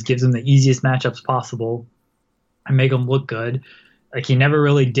where he just gives them the easiest matchups possible and make them look good. Like he never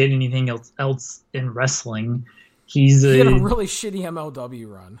really did anything else in wrestling. He had a really shitty MLW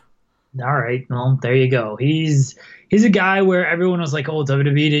run. All right, well, there you go. He's a guy where everyone was like, oh,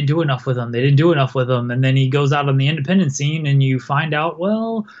 WWE didn't do enough with him. They didn't do enough with him. And then he goes out on the independent scene and you find out,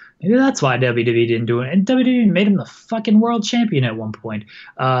 well, maybe that's why WWE didn't do it. And WWE made him the fucking world champion at one point.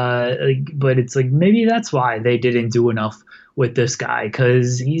 But it's like, maybe that's why they didn't do enough with this guy,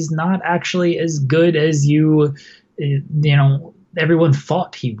 because he's not actually as good as everyone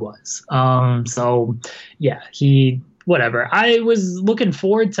thought he was. So yeah, whatever. I was looking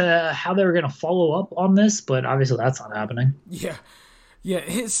forward to how they were going to follow up on this, but obviously that's not happening. Yeah.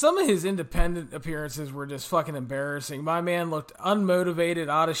 Yeah, some of his independent appearances were just fucking embarrassing. My man looked unmotivated,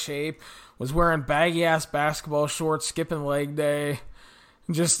 out of shape, was wearing baggy-ass basketball shorts, skipping leg day.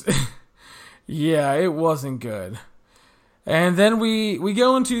 Just, yeah, it wasn't good. And then we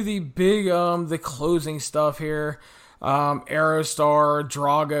go into the big, the closing stuff here. Aerostar,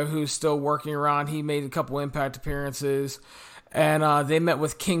 Drago, who's still working around, he made a couple Impact appearances. And they met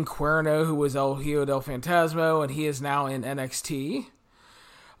with King Cuerno, who was El Hijo del Fantasma, and he is now in NXT.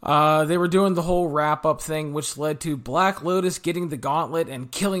 They were doing the whole wrap-up thing, which led to Black Lotus getting the gauntlet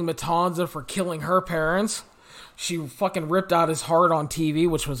and killing Matanza for killing her parents. She fucking ripped out his heart on TV,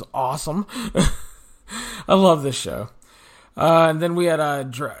 which was awesome. I love this show. And then we had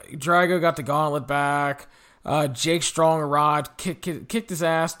Drago got the gauntlet back. Jake Strong arrived, kicked his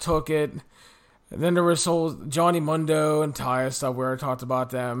ass, took it. And then there was Johnny Mundo and Taya stuff where I talked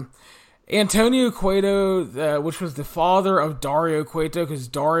about them. Antonio Cueto, which was the father of Dario Cueto, because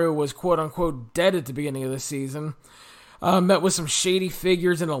Dario was quote-unquote dead at the beginning of the season, met with some shady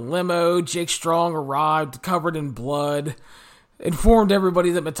figures in a limo. Jake Strong arrived, covered in blood, informed everybody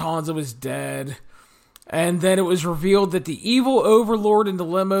that Matanza was dead. And then it was revealed that the evil overlord in the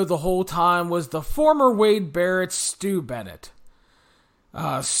limo the whole time was the former Wade Barrett, Stu Bennett.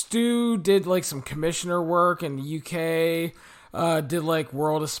 Stu did like some commissioner work in the UK, did like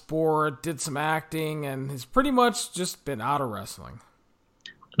World of Sport, did some acting, and has pretty much just been out of wrestling.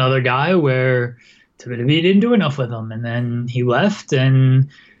 Another guy where WWE didn't do enough with him, and then he left, and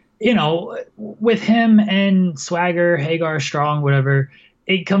with him and Swagger, Hagar, Strong, whatever,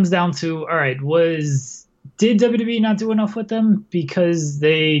 it comes down to, all right, did WWE not do enough with them because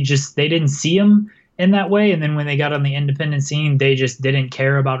they didn't see him in that way, and then when they got on the independent scene, they just didn't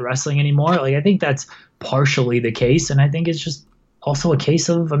care about wrestling anymore? Like, I think that's partially the case, and I think it's just also a case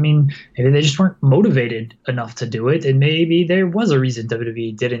of, maybe they just weren't motivated enough to do it, and maybe there was a reason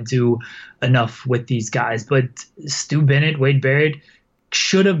WWE didn't do enough with these guys. But Stu Bennett, Wade Barrett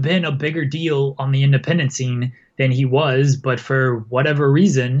should have been a bigger deal on the independent scene than he was, but for whatever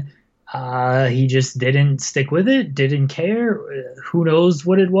reason, he just didn't stick with it, didn't care. Who knows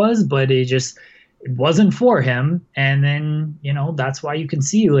what it was, but it wasn't for him. And then, that's why you can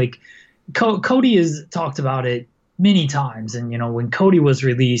see, like, Cody has talked about it many times. And, when Cody was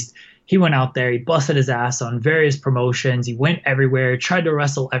released, he went out there, he busted his ass on various promotions, he went everywhere, tried to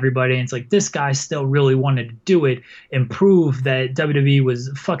wrestle everybody, and it's like this guy still really wanted to do it and prove that WWE was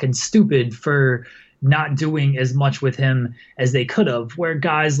fucking stupid for not doing as much with him as they could have. Where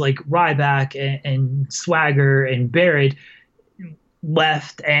guys like Ryback and Swagger and Barrett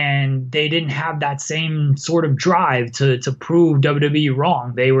left and they didn't have that same sort of drive to prove WWE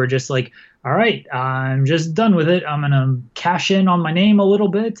wrong. They were just like, all right, I'm just done with it. I'm going to cash in on my name a little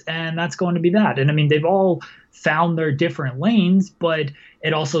bit, and that's going to be that. And I mean, they've all found their different lanes, but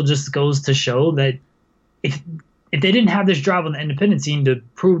it also just goes to show that if they didn't have this drive on the independent scene to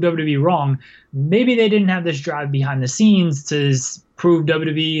prove WWE wrong, maybe they didn't have this drive behind the scenes to prove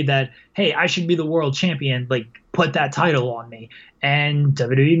WWE that, hey, I should be the world champion, like put that title on me. And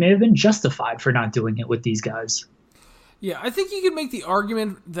WWE may have been justified for not doing it with these guys. Yeah, I think you could make the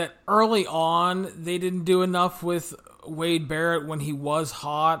argument that early on they didn't do enough with Wade Barrett when he was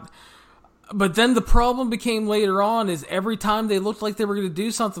hot. But then the problem became later on is every time they looked like they were going to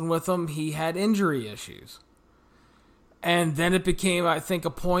do something with him, he had injury issues. And then it became, I think,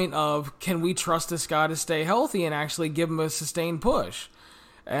 a point of, can we trust this guy to stay healthy and actually give him a sustained push?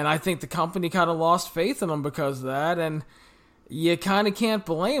 And I think the company kind of lost faith in him because of that. And you kind of can't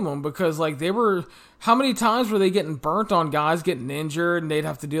blame them because, like, they were... How many times were they getting burnt on guys getting injured and they'd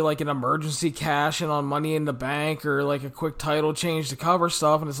have to do, like, an emergency cash in on Money in the Bank or, like, a quick title change to cover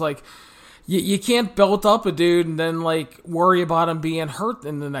stuff? And it's like, you can't belt up a dude and then, like, worry about him being hurt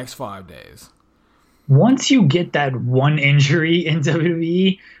in the next 5 days. Once you get that one injury in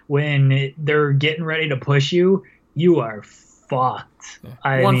WWE when they're getting ready to push you, you are fucked.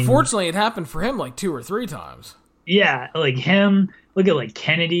 Yeah. Well, unfortunately, it happened for him like 2 or 3 times. Yeah, like him. Look at like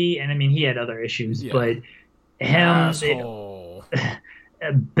Kennedy, and I mean he had other issues, but him,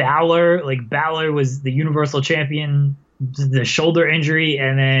 Balor was the Universal Champion, the shoulder injury,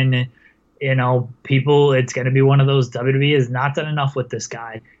 and then people, it's going to be one of those WWE has not done enough with this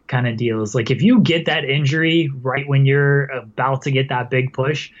guy kind of deals. Like if you get that injury right when you're about to get that big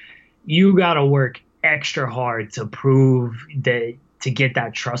push, you got to work extra hard to prove that, to get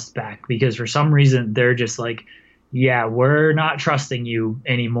that trust back, because for some reason they're just like, yeah, we're not trusting you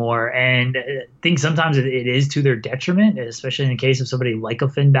anymore. And I think sometimes it is to their detriment, especially in the case of somebody like a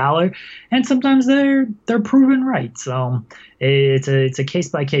Finn Balor. And sometimes they're proven right. So it's a case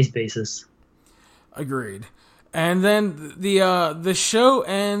by case basis. Agreed. And then the show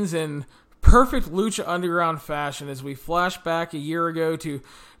ends in perfect Lucha Underground fashion as we flash back a year ago to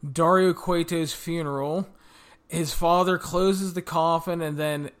Dario Cueto's funeral. His father closes the coffin, and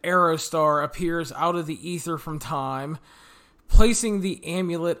then Aerostar appears out of the ether from time, placing the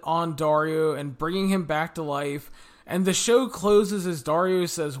amulet on Dario and bringing him back to life. And the show closes as Dario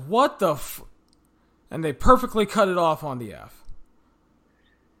says, "What the f..." And they perfectly cut it off on the F.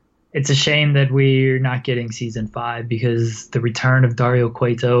 It's a shame that we're not getting season 5, because the return of Dario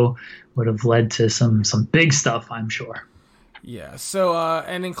Cueto would have led to some big stuff, I'm sure. Yeah, so,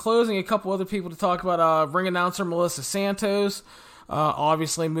 and in closing, a couple other people to talk about. Ring announcer Melissa Santos,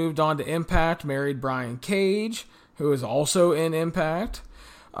 obviously moved on to Impact, married Brian Cage, who is also in Impact.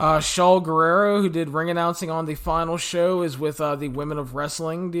 Shaul Guerrero, who did ring announcing on the final show, is with the Women of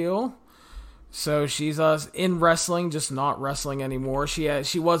Wrestling deal. So she's in wrestling, just not wrestling anymore.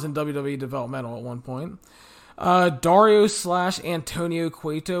 She was in WWE Developmental at one point. Dario / Antonio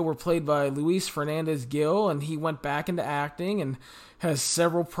Cueto were played by Luis Fernandez Gil, and he went back into acting and has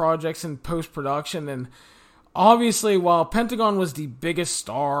several projects in post-production. And obviously, while Pentagon was the biggest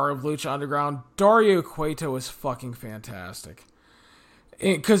star of Lucha Underground, Dario Cueto was fucking fantastic.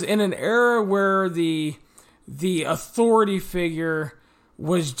 Because in an era where the authority figure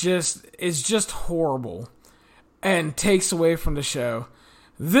is just horrible and takes away from the show,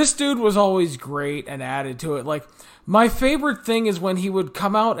 this dude was always great and added to it. Like, my favorite thing is when he would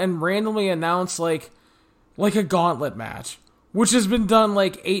come out and randomly announce like a gauntlet match, which has been done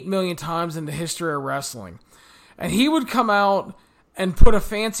like 8 million times in the history of wrestling. And he would come out and put a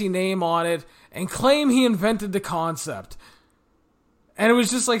fancy name on it and claim he invented the concept. And it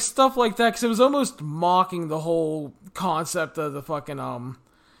was just like stuff like that, because it was almost mocking the whole concept of the fucking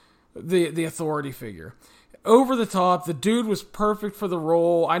the authority figure. Over the top, the dude was perfect for the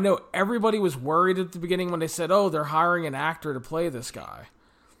role. I know everybody was worried at the beginning when they said, "Oh, they're hiring an actor to play this guy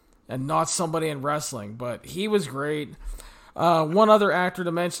and not somebody in wrestling," but he was great. One other actor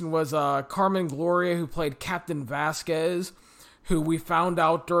to mention was Carmen Gloria, who played Captain Vasquez, who we found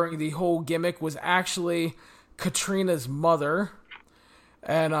out during the whole gimmick was actually Katrina's mother.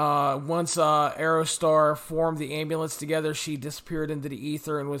 And once Aerostar formed the ambulance together, she disappeared into the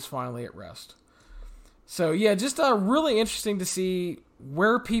ether and was finally at rest. So yeah, just really interesting to see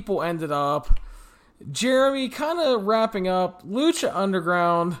where people ended up. Jeremy, kind of wrapping up, Lucha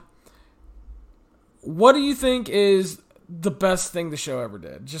Underground, what do you think is the best thing the show ever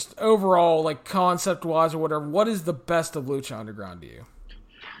did? Just overall, like concept-wise or whatever, what is the best of Lucha Underground to you?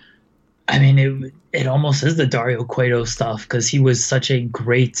 I mean, it almost is the Dario Cueto stuff because he was such a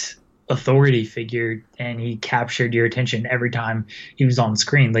great authority figure and he captured your attention every time he was on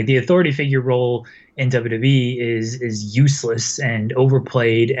screen. Like the authority figure role in WWE is useless and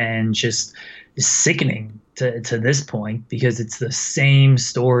overplayed and just sickening to this point because it's the same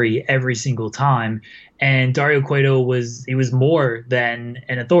story every single time. And Dario Cueto was more than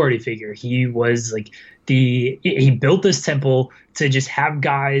an authority figure. He was like he built this temple to just have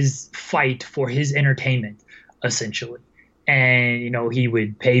guys fight for his entertainment, essentially. And, he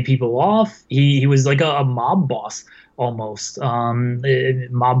would pay people off. He was like a mob boss almost.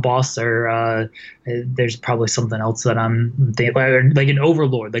 Mob boss or there's probably something else that I'm thinking, like an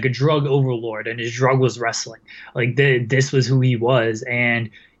overlord, like a drug overlord. And his drug was wrestling. Like this was who he was. And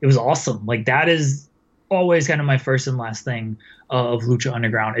it was awesome. Like that is always kind of my first and last thing of Lucha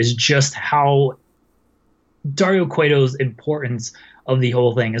Underground is just how Dario Cueto's importance of the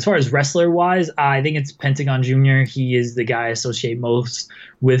whole thing. As far as wrestler-wise, I think it's Pentagon Jr. He is the guy I associate most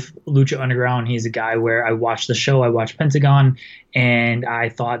with Lucha Underground. He's a guy where I watched the show, I watched Pentagon, and I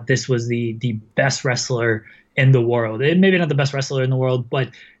thought this was the best wrestler in the world. Maybe not the best wrestler in the world,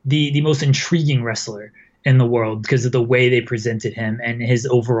 but the most intriguing wrestler in the world because of the way they presented him and his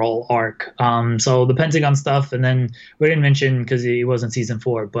overall arc. So the Pentagon stuff, and then we didn't mention because he wasn't season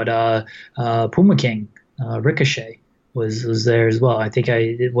 4, but Puma King, Ricochet was there as well. I think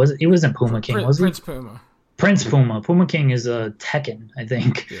he wasn't Puma King, was he? Prince Puma. Puma King is a Tekken, I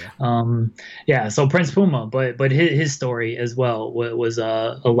think. Yeah. So Prince Puma, but his story as well was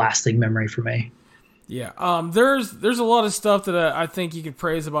a lasting memory for me. Yeah. There's a lot of stuff that I think you could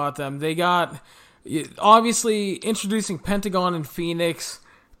praise about them. They got obviously introducing Pentagon and Phoenix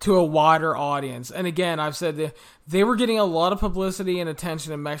to a wider audience. And again, I've said that they were getting a lot of publicity and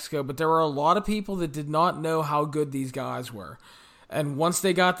attention in Mexico, but there were a lot of people that did not know how good these guys were. And once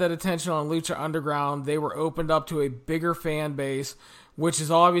they got that attention on Lucha Underground, they were opened up to a bigger fan base, which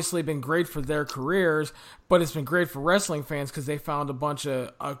has obviously been great for their careers, but it's been great for wrestling fans because they found a bunch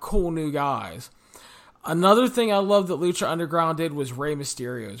of cool new guys. Another thing I love that Lucha Underground did was Rey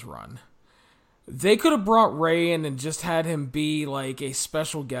Mysterio's run. They could have brought Rey in and just had him be like a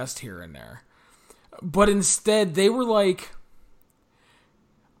special guest here and there. But instead, they were like,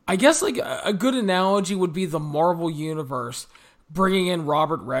 I guess like a good analogy would be the Marvel Universe bringing in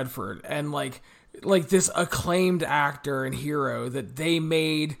Robert Redford and like this acclaimed actor and hero that they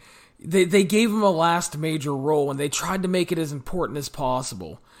made. They gave him a last major role and they tried to make it as important as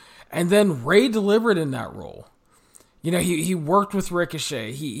possible. And then Rey delivered in that role. He worked with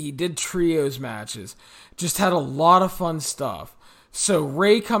Ricochet. He did trios matches. Just had a lot of fun stuff. So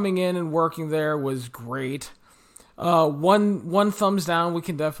Rey coming in and working there was great. One thumbs down we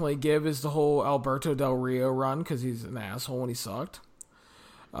can definitely give is the whole Alberto Del Rio run because he's an asshole and he sucked.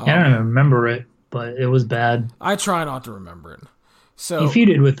 I don't even remember it, but it was bad. I try not to remember it. So he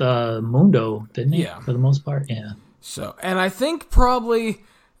feuded with Mundo, didn't he? Yeah. For the most part, yeah. So, and I think probably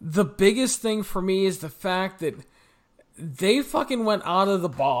the biggest thing for me is the fact that they fucking went out of the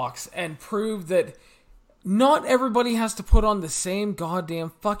box and proved that not everybody has to put on the same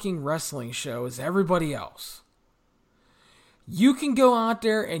goddamn fucking wrestling show as everybody else. You can go out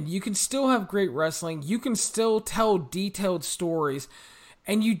there and you can still have great wrestling. You can still tell detailed stories.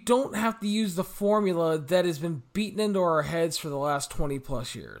 And you don't have to use the formula that has been beaten into our heads for the last 20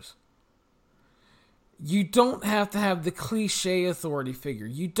 plus years. You don't have to have the cliche authority figure.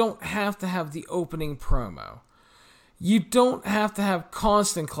 You don't have to have the opening promo. You don't have to have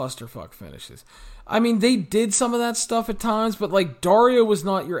constant clusterfuck finishes. I mean, they did some of that stuff at times, but like Dario was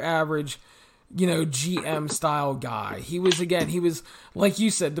not your average, GM style guy. He was, like you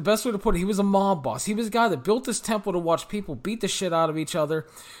said, the best way to put it, he was a mob boss. He was a guy that built this temple to watch people beat the shit out of each other.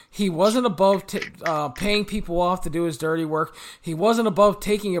 He wasn't above paying people off to do his dirty work. He wasn't above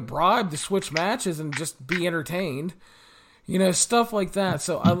taking a bribe to switch matches and just be entertained. Stuff like that.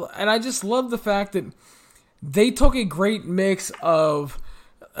 So, I just love the fact that they took a great mix of,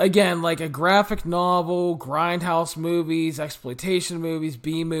 again, like a graphic novel, grindhouse movies, exploitation movies,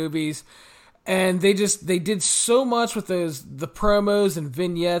 B movies, and they did so much with the promos and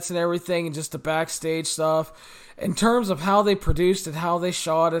vignettes and everything and just the backstage stuff in terms of how they produced it, how they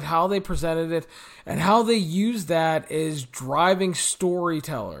shot it, how they presented it, and how they used that as driving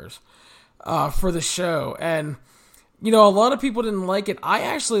storytellers for the show. And, a lot of people didn't like it. I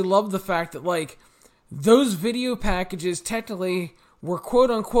actually love the fact that, like, those video packages technically were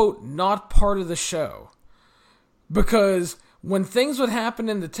quote-unquote not part of the show. Because when things would happen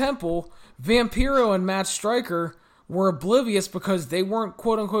in the temple, Vampiro and Matt Striker were oblivious because they weren't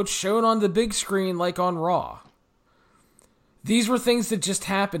quote-unquote shown on the big screen like on Raw. These were things that just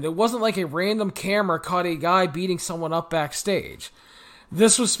happened. It wasn't like a random camera caught a guy beating someone up backstage.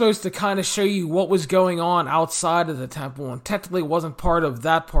 This was supposed to kind of show you what was going on outside of the temple and technically wasn't part of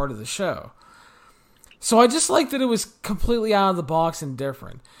that part of the show. So I just like that it was completely out of the box and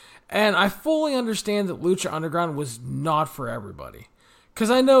different. And I fully understand that Lucha Underground was not for everybody.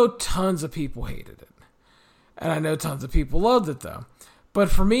 Because I know tons of people hated it. And I know tons of people loved it though. But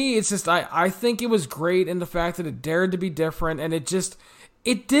for me, it's just, I think it was great in the fact that it dared to be different, and it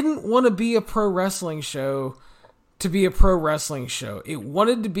didn't want to be a pro wrestling show to be a pro wrestling show. It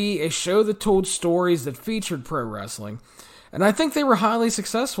wanted to be a show that told stories that featured pro wrestling. And I think they were highly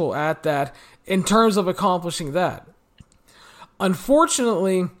successful at that in terms of accomplishing that.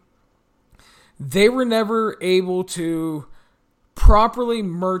 Unfortunately, they were never able to properly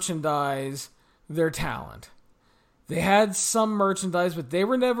merchandise their talent. They had some merchandise, but they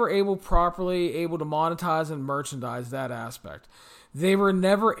were never properly able to monetize and merchandise that aspect. They were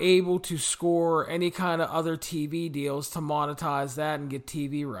never able to score any kind of other TV deals to monetize that and get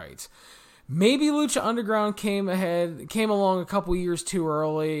TV rights. Maybe Lucha Underground came along a couple years too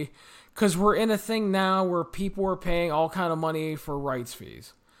early, because we're in a thing now where people are paying all kind of money for rights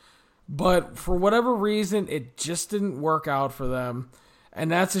fees. But for whatever reason, it just didn't work out for them. And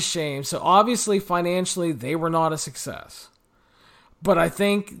that's a shame. So obviously, financially, they were not a success. But I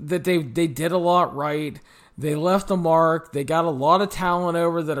think that they did a lot right. They left a mark. They got a lot of talent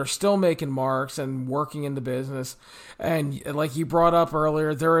over that are still making marks and working in the business. And like you brought up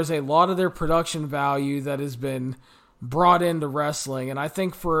earlier, there is a lot of their production value that has been brought into wrestling. And I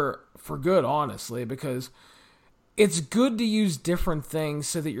think for good, honestly, because it's good to use different things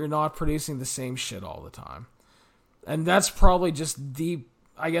so that you're not producing the same shit all the time. And that's probably just the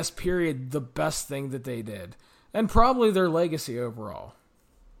best thing that they did. And probably their legacy overall.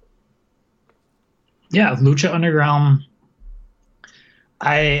 Yeah, Lucha Underground,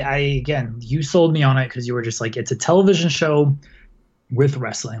 again, you sold me on it because you were just like, it's a television show with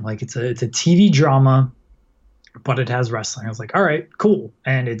wrestling. Like, it's a TV drama, but it has wrestling. I was like, all right, cool.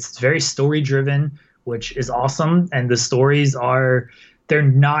 And it's very story-driven, which is awesome. And the stories they're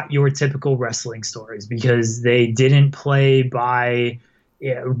not your typical wrestling stories because they didn't play by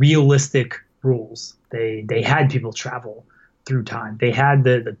realistic rules. They had people travel through time. They had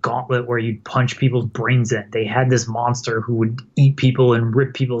the gauntlet where you'd punch people's brains in. They had this monster who would eat people and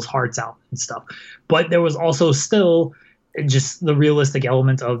rip people's hearts out and stuff. But there was also still just the realistic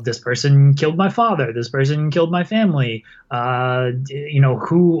element of this person killed my father, this person killed my family,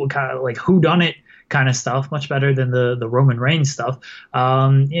 who kind of like whodunit kind of stuff, much better than the Roman Reigns stuff,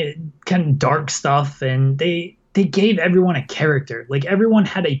 kind of dark stuff. And they gave everyone a character. Like, everyone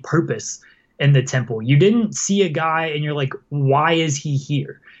had a purpose in the temple. You didn't see a guy and you're like, why is he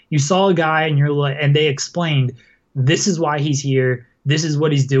here? You saw a guy and you're like, and they explained, this is why he's here. This is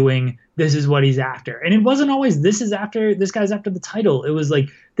what he's doing. This is what he's after. And it wasn't always this guy's after the title. It was like,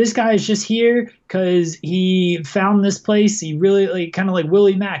 this guy is just here because he found this place. He really, like, kind of like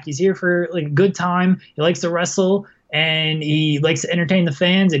Willie Mack. He's here for like a good time. He likes to wrestle and he likes to entertain the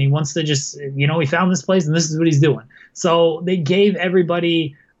fans, and he wants to just, he found this place and this is what he's doing. So they gave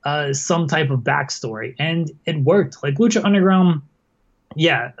everybody some type of backstory, and it worked. Like, Lucha Underground,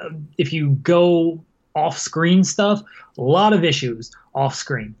 yeah, if you go off-screen stuff, a lot of issues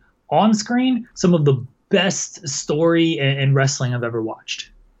off-screen. On-screen, some of the best story in wrestling I've ever watched.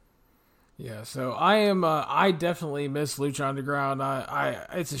 Yeah, so I definitely miss Lucha Underground.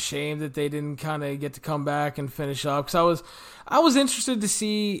 It's a shame that they didn't kind of get to come back and finish up, because I was interested to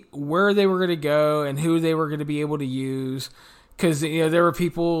see where they were going to go and who they were going to be able to use, because there were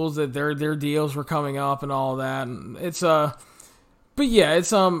people that their deals were coming up and all that, and but yeah,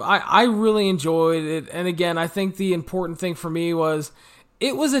 it's I really enjoyed it. And again, I think the important thing for me was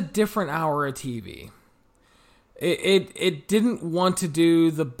it was a different hour of TV. It didn't want to do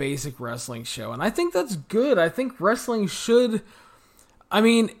the basic wrestling show, and I think that's good. I think wrestling should, at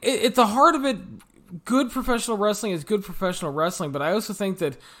the heart of it, good professional wrestling is good professional wrestling, but I also think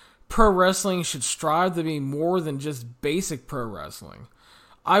that pro wrestling should strive to be more than just basic pro wrestling.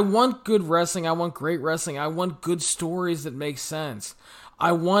 I want good wrestling, I want great wrestling, I want good stories that make sense.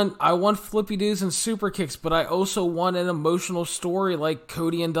 I want flippy doos and super kicks, but I also want an emotional story like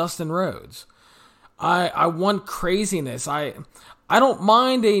Cody and Dustin Rhodes. I want craziness. I don't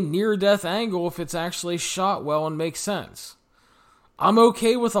mind a near-death angle if it's actually shot well and makes sense. I'm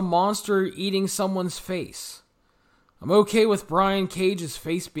okay with a monster eating someone's face. I'm okay with Brian Cage's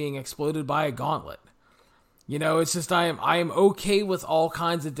face being exploded by a gauntlet. You know, it's just I am okay with all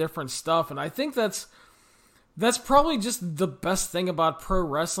kinds of different stuff, and I think that's probably just the best thing about pro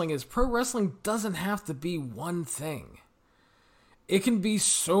wrestling is pro wrestling doesn't have to be one thing. It can be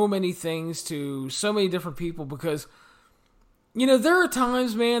so many things to so many different people because, you know, there are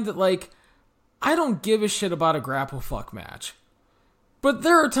times, man, that like I don't give a shit about a grapple fuck match. But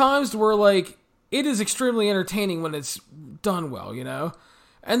there are times where like it is extremely entertaining when it's done well, you know?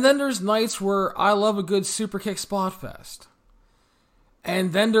 And then there's nights where I love a good super kick spot fest.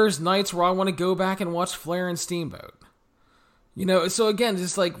 And then there's nights where I want to go back and watch Flair and Steamboat. You know, so again,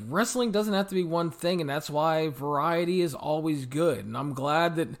 just like wrestling doesn't have to be one thing, and that's why variety is always good.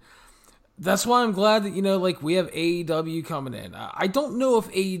 And that's why I'm glad that, you know, like we have AEW coming in. I don't know if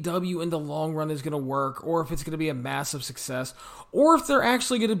AEW in the long run is going to work, or if it's going to be a massive success, or if they're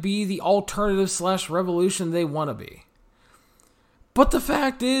actually going to be the alternative / revolution they want to be. But the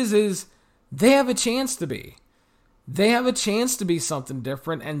fact is they have a chance to be. They have a chance to be something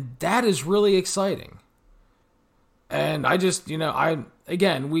different, and that is really exciting. And I just, you know,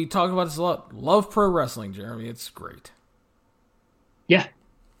 we talk about this a lot. Love pro wrestling, Jeremy. It's great. Yeah.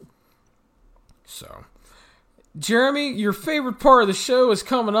 So, Jeremy, your favorite part of the show is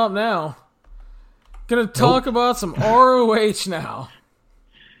coming up now. Gonna talk about some ROH now.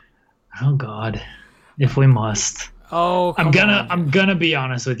 Oh God, if we must. Oh, I'm gonna be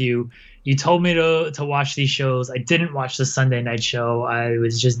honest with you. You told me to watch these shows. I didn't watch the Sunday night show. I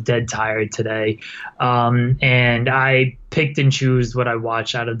was just dead tired today, and I picked and choose what I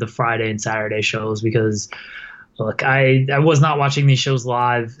watch out of the Friday and Saturday shows because. Look, I was not watching these shows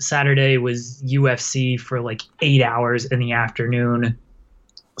live. Saturday was UFC for like 8 hours in the afternoon.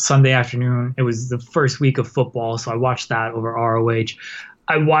 Sunday afternoon, it was the first week of football, so I watched that over ROH.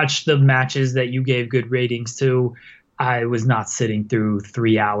 I watched the matches that you gave good ratings to. I was not sitting through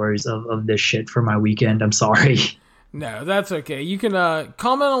 3 hours of this shit for my weekend. I'm sorry. No, that's okay. You can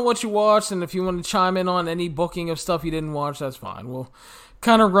comment on what you watched, and if you want to chime in on any booking of stuff you didn't watch, that's fine. We'll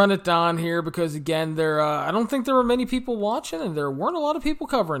kind of run it down here because, again, I don't think there were many people watching, and there weren't a lot of people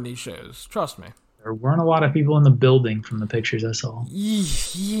covering these shows. Trust me. There weren't a lot of people in the building from the pictures I saw.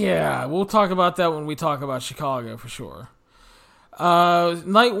 Yeah, we'll talk about that when we talk about Chicago for sure.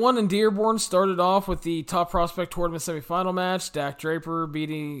 Night 1 in Dearborn started off with the Top Prospect Tournament semifinal match. Dak Draper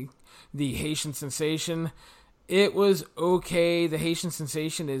beating the Haitian Sensation. It was okay. The Haitian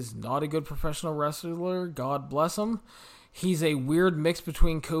Sensation is not a good professional wrestler. God bless him. He's a weird mix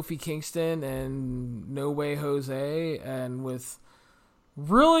between Kofi Kingston and No Way Jose, and with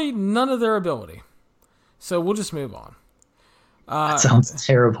really none of their ability. So we'll just move on. That sounds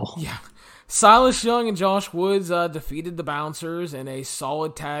terrible. Yeah. Silas Young and Josh Woods defeated the Bouncers in a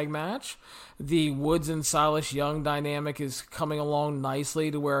solid tag match. The Woods and Silas Young dynamic is coming along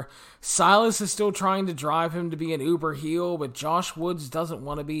nicely to where Silas is still trying to drive him to be an uber heel, but Josh Woods doesn't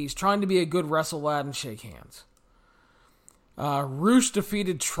want to be. He's trying to be a good wrestle lad and shake hands. Roosh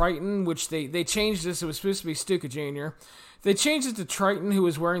defeated Triton, which they changed this. It was supposed to be Stuka Jr. They changed it to Triton, who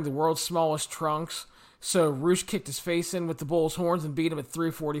was wearing the world's smallest trunks. So Roosh kicked his face in with the bull's horns and beat him at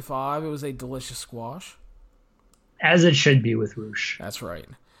 345. It was a delicious squash. As it should be with Roosh. That's right.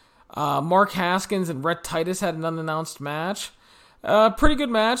 Mark Haskins and Rhett Titus had an unannounced match. Pretty good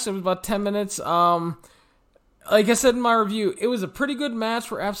match. It was about 10 minutes. Like I said in my review, it was a pretty good match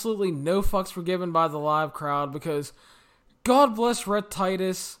where absolutely no fucks were given by the live crowd because God bless Rhett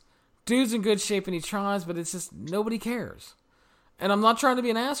Titus. Dude's in good shape and he tries, but it's just nobody cares. And I'm not trying to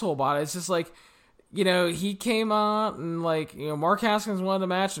be an asshole about it. It's just like, you know, he came out and like, you know, Mark Haskins won the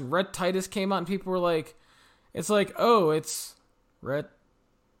match and Rhett Titus came out and people were like, it's like, oh, it's Rhett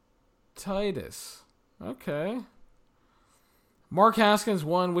Titus. Okay. Mark Haskins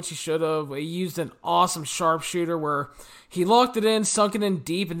won, which he should have. He used an awesome sharpshooter where he locked it in, sunk it in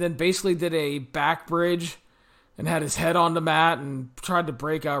deep, and then basically did a back bridge and had his head on the mat and tried to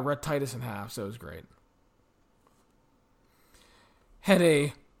break out Rhett Titus in half, so it was great. Had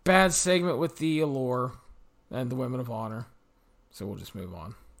a bad segment with the Allure and the Women of Honor, so we'll just move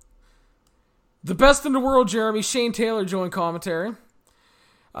on. The best in the world, Jeremy. Shane Taylor joined commentary.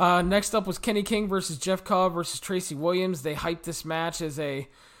 Next up was Kenny King versus Jeff Cobb versus Tracy Williams. They hyped this match as a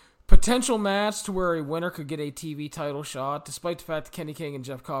potential match to where a winner could get a TV title shot, despite the fact that Kenny King and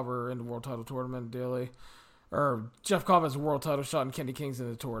Jeff Cobb are in the world title tournament daily. Or Jeff Cobb has a world title shot and Kenny King's in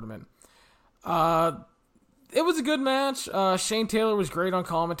the tournament. It was a good match. Shane Taylor was great on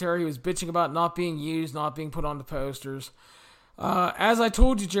commentary. He was bitching about not being used, not being put on the posters. As I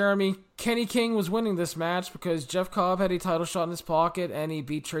told you, Jeremy, Kenny King was winning this match because Jeff Cobb had a title shot in his pocket and he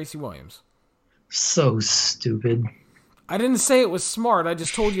beat Tracy Williams. So stupid. I didn't say it was smart. I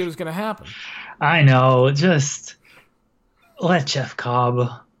just told you it was going to happen. I know. Just let Jeff Cobb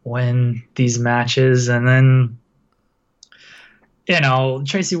win these matches, and then,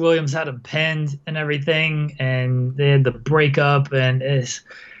 Tracy Williams had him pinned and everything, and they had the breakup, and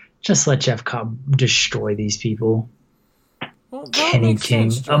just let Jeff Cobb destroy these people. Well, Kenny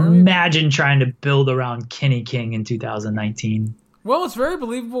King. Imagine trying to build around Kenny King in 2019. Well, it's very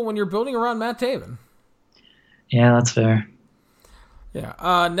believable when you're building around Matt Taven. Yeah, that's fair.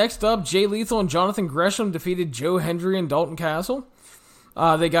 Yeah. Next up, Jay Lethal and Jonathan Gresham defeated Joe Hendry and Dalton Castle.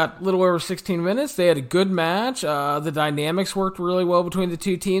 They got a little over 16 minutes. They had a good match. The dynamics worked really well between the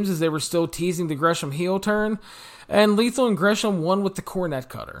two teams as they were still teasing the Gresham heel turn. And Lethal and Gresham won with the cornet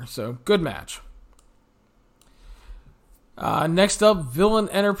cutter. So, good match. Next up, Villain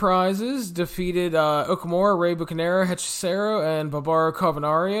Enterprises defeated Okamura, Rey Bucanero, Hechicero, and Barbaro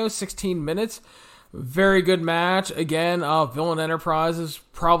Cavanario. 16 minutes. Very good match. Again, Villain Enterprises,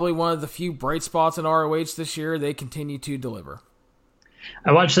 probably one of the few bright spots in ROH this year. They continue to deliver.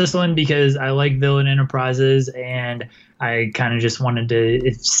 I watched this one because I like Villain Enterprises, and I kind of just wanted to,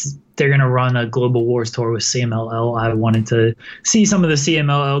 if they're going to run a Global Wars tour with CMLL, I wanted to see some of the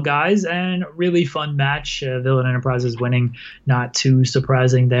CMLL guys, and really fun match. Villain Enterprises winning, not too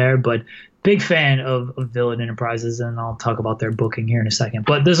surprising there, but big fan of Villain Enterprises, and I'll talk about their booking here in a second.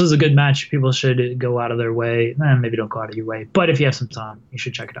 But this was a good match. People should go out of their way. Maybe don't go out of your way, but if you have some time, you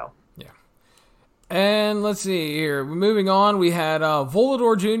should check it out. And let's see here. Moving on, we had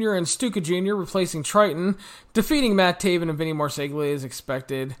Volador Jr. and Stuka Jr. replacing Triton, defeating Matt Taven and Vinny Marseglia as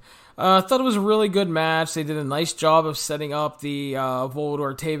expected. Thought it was a really good match. They did a nice job of setting up the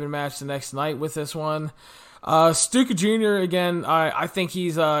Volador Taven match the next night with this one. Stuka Jr., again, I think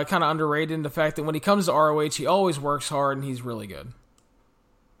he's kind of underrated in the fact that when he comes to ROH, he always works hard and he's really good.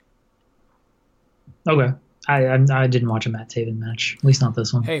 Okay. I didn't watch a Matt Taven match, at least not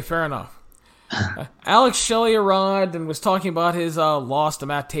this one. Hey, fair enough. Alex Shelley arrived and was talking about his loss to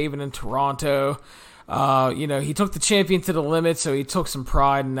Matt Taven in Toronto. He took the champion to the limit, so he took some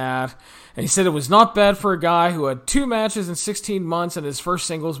pride in that. And he said it was not bad for a guy who had 2 matches in 16 months and his first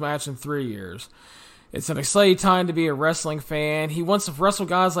singles match in 3 years. It's an exciting time to be a wrestling fan. He wants to wrestle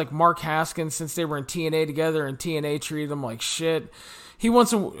guys like Mark Haskins since they were in TNA together and TNA treated him like shit. He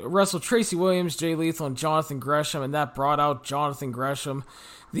wants to wrestle Tracy Williams, Jay Lethal, and Jonathan Gresham, and that brought out Jonathan Gresham.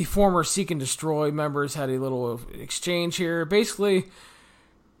 The former Seek and Destroy members had a little exchange here. Basically,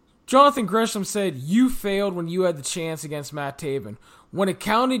 Jonathan Gresham said, "You failed when you had the chance against Matt Taven. When it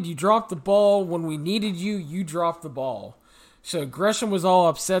counted, you dropped the ball. When we needed you, you dropped the ball." So Gresham was all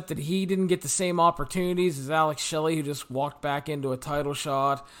upset that he didn't get the same opportunities as Alex Shelley, who just walked back into a title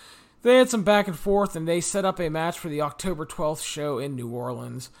shot. They had some back and forth, and they set up a match for the October 12th show in New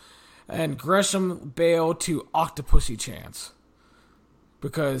Orleans. And Gresham bailed to Octopussy chants,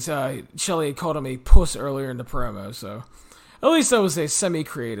 because Shelley had called him a puss earlier in the promo, so at least that was a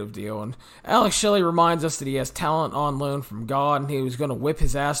semi-creative deal. And Alex Shelley reminds us that he has talent on loan from God, and he was going to whip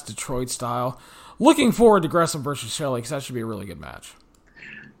his ass Detroit style. Looking forward to Gresham versus Shelley, because that should be a really good match.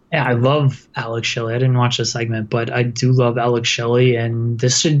 Yeah, I love Alex Shelley. I didn't watch the segment, but I do love Alex Shelley, and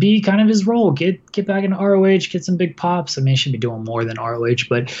this should be kind of his role. Get back into ROH, get some big pops. I mean, he should be doing more than ROH,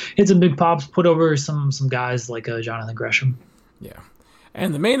 but hit some big pops, put over some guys like Jonathan Gresham. Yeah.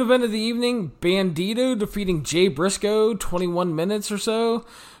 And the main event of the evening, Bandito defeating Jay Briscoe, 21 minutes or so,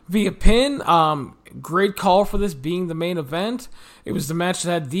 via pin. Great call for this being the main event. It was the match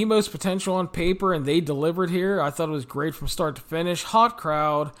that had the most potential on paper, and they delivered here. I thought it was great from start to finish. Hot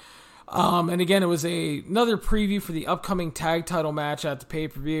crowd. And again, it was another preview for the upcoming tag title match at the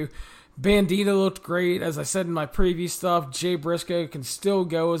pay-per-view. Bandito looked great. As I said in my preview stuff, Jay Briscoe can still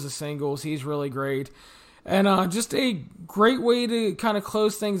go as a singles. He's really great. And just a great way to kind of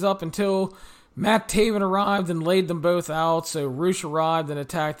close things up until Matt Taven arrived and laid them both out. So Roosh arrived and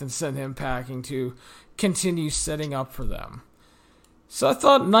attacked and sent him packing to continue setting up for them. So I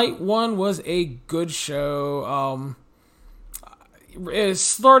thought night one was a good show. It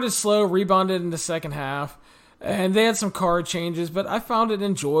started slow, rebounded in the second half, and they had some card changes, but I found it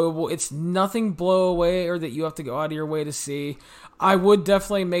enjoyable. It's nothing blow away or that you have to go out of your way to see. I would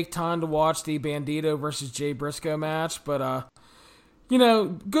definitely make time to watch the Bandito versus Jay Briscoe match, but,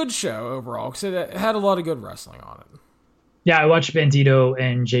 good show overall, because it had a lot of good wrestling on it. Yeah, I watched Bandito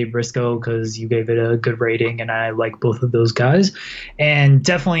and Jay Briscoe because you gave it a good rating, and I like both of those guys. And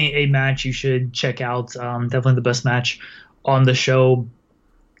definitely a match you should check out. Definitely the best match on the show.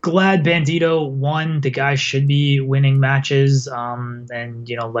 glad Bandito won. The guy should be winning matches. And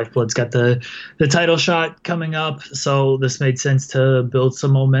Lifeblood's got the title shot coming up, so this made sense to build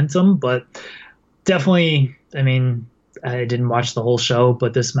some momentum. But definitely, I mean, I didn't watch the whole show,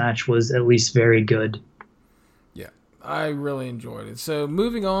 but this match was at least very good. Yeah, I really enjoyed it. So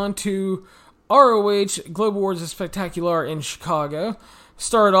moving on to ROH Global Wars Espectacular in Chicago.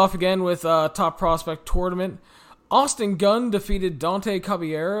 Started off again with Top Prospect Tournament. Austin Gunn defeated Dante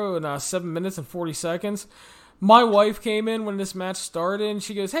Caballero in 7 minutes and 40 seconds. My wife came in when this match started, and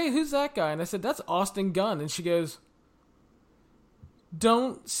she goes, "Hey, who's that guy?" And I said, "That's Austin Gunn." And she goes,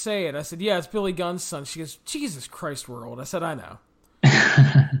 "Don't say it." I said, "Yeah, it's Billy Gunn's son." She goes, "Jesus Christ, we're old." I said, "I know."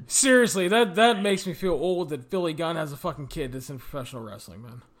 Seriously, that makes me feel old that Billy Gunn has a fucking kid that's in professional wrestling,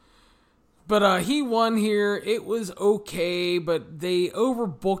 man. But he won here. It was okay, but they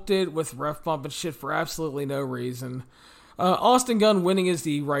overbooked it with ref bump and shit for absolutely no reason. Austin Gunn winning is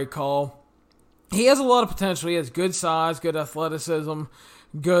the right call. He has a lot of potential. He has good size, good athleticism,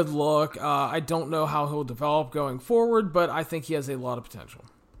 good look. I don't know how he'll develop going forward, but I think he has a lot of potential.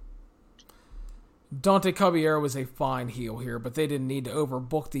 Dante Caballero was a fine heel here, but they didn't need to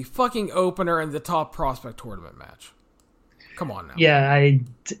overbook the fucking opener in the Top Prospect Tournament match. Come on now. Yeah,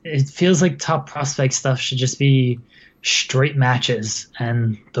 it feels like Top Prospect stuff should just be straight matches,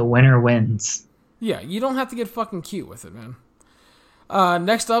 and the winner wins. Yeah, you don't have to get fucking cute with it, man.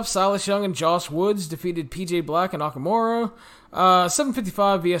 Next up, Silas Young and Josh Woods defeated PJ Black and Nakamura.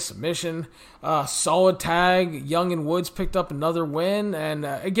 7:55 via submission. Solid tag. Young and Woods picked up another win, and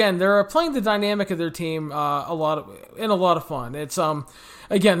again, they're playing the dynamic of their team a lot of fun. It's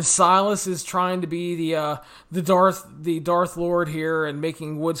again, Silas is trying to be the Darth Lord here and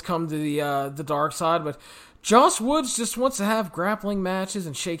making Woods come to the dark side, but Josh Woods just wants to have grappling matches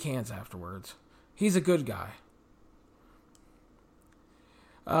and shake hands afterwards. He's a good guy.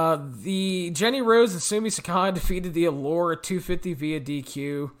 The Jenny Rose and Sumi Sakai defeated the Allure at 250 via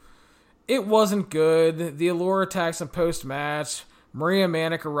DQ. It wasn't good. The Allure attacked some post-match. Maria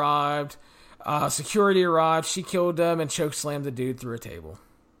Manic arrived. Security arrived. She killed them and chokeslammed the dude through a table.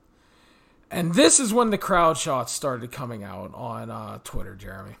 And this is when the crowd shots started coming out on Twitter,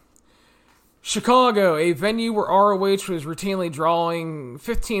 Jeremy. Chicago, a venue where ROH was routinely drawing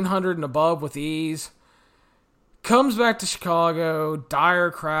 1,500 and above with ease. Comes back to Chicago, dire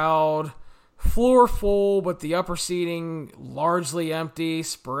crowd, floor full, but the upper seating largely empty,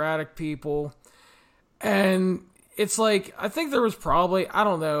 sporadic people. And it's like, I think there was probably, I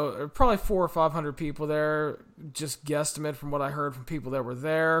don't know, probably 400 or 500 people there, just guesstimate from what I heard from people that were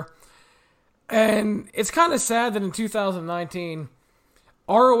there. And it's kind of sad that in 2019,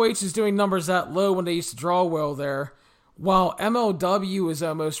 ROH is doing numbers that low when they used to draw well there, while MLW is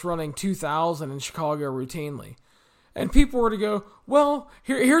almost running 2,000 in Chicago routinely. And people were to go, well,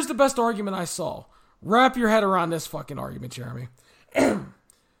 here's the best argument I saw. Wrap your head around this fucking argument, Jeremy.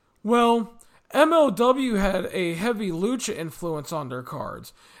 Well, MLW had a heavy lucha influence on their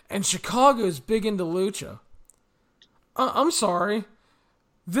cards, and Chicago's big into lucha. I'm sorry.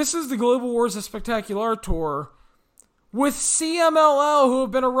 This is the Global Wars Espectacular tour with CMLL, who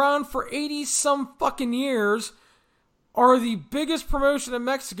have been around for 80-some fucking years, are the biggest promotion in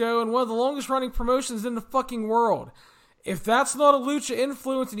Mexico and one of the longest running promotions in the fucking world. If that's not a lucha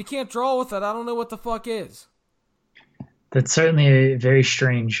influence and you can't draw with it, I don't know what the fuck is. That's certainly a very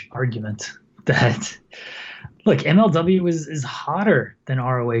strange argument. That look, MLW is hotter than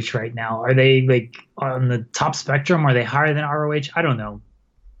ROH right now. Are they like on the top spectrum? Are they higher than ROH? I don't know.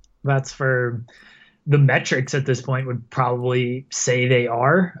 That's for the metrics at this point would probably say they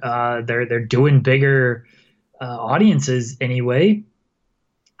are. They're doing bigger audiences anyway.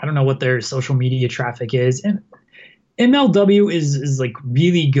 I don't know what their social media traffic is, and MLW is like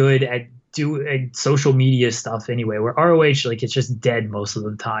really good at doing social media stuff anyway, where ROH, like, it's just dead most of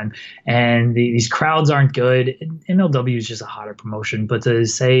the time, and these crowds aren't good. MLW is just a hotter promotion, but to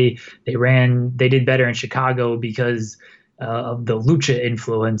say they did better in Chicago because of the lucha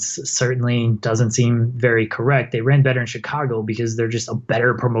influence certainly doesn't seem very correct. They ran better in Chicago because they're just a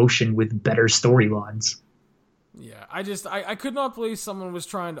better promotion with better storylines. Yeah, I could not believe someone was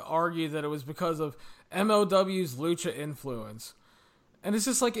trying to argue that it was because of MLW's lucha influence. And it's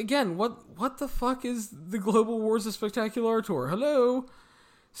just like, again, what the fuck is the Global Wars Espectacular tour? Hello?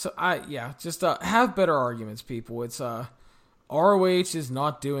 So, just have better arguments, people. It's, ROH is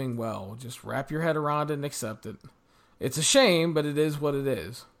not doing well. Just wrap your head around it and accept it. It's a shame, but it is what it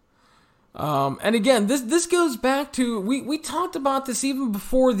is. And again, this goes back to, we talked about this even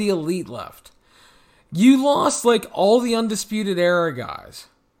before the Elite left. You lost, like, all the Undisputed Era guys.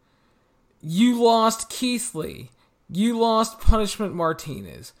 You lost Keith Lee. You lost Punishment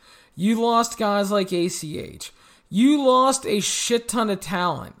Martinez. You lost guys like ACH. You lost a shit ton of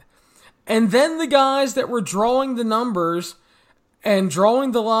talent. And then the guys that were drawing the numbers and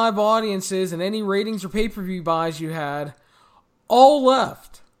drawing the live audiences and any ratings or pay-per-view buys you had all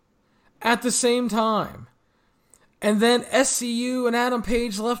left at the same time. And then SCU and Adam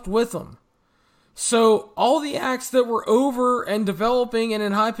Page left with them. So all the acts that were over and developing and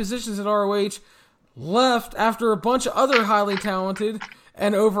in high positions at ROH left after a bunch of other highly talented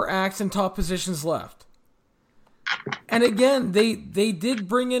and over acts in top positions left. And again, they did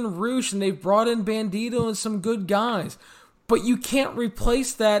bring in Roosh and they brought in Bandito and some good guys. But you can't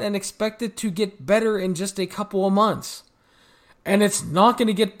replace that and expect it to get better in just a couple of months. And it's not going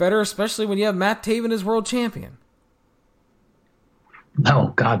to get better, especially when you have Matt Taven as world champion.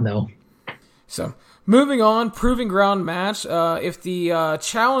 No, God, no. So, moving on, Proving Ground match. If the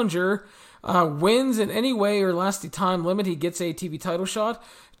challenger wins in any way or lasts the time limit, he gets a TV title shot.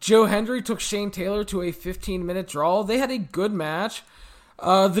 Joe Hendry took Shane Taylor to a 15-minute draw. They had a good match.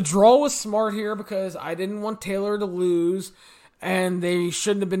 The draw was smart here because I didn't want Taylor to lose, and they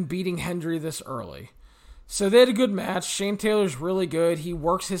shouldn't have been beating Hendry this early. So they had a good match. Shane Taylor's really good. He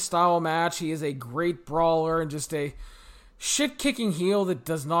works his style match. He is a great brawler and just a shit-kicking heel that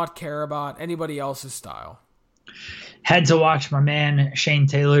does not care about anybody else's style. Had to watch my man Shane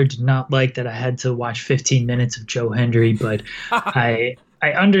Taylor. Did not like that I had to watch 15 minutes of Joe Hendry, but I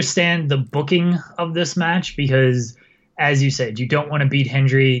understand the booking of this match because, as you said, you don't want to beat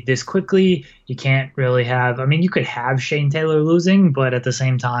Hendry this quickly. You can't really have... I mean, you could have Shane Taylor losing, but at the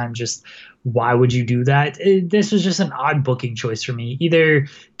same time, just why would you do that? This was just an odd booking choice for me. Either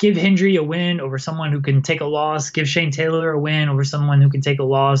give Hendry a win over someone who can take a loss, give Shane Taylor a win over someone who can take a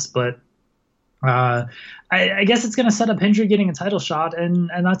loss, but I guess it's going to set up Hendry getting a title shot,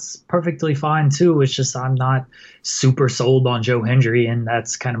 and that's perfectly fine too. It's just I'm not super sold on Joe Hendry, and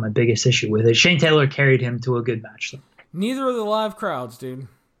that's kind of my biggest issue with it. Shane Taylor carried him to a good match, though. Neither are the live crowds, dude.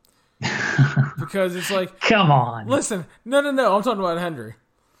 Because it's like... Come on. Listen, no, I'm talking about Hendry.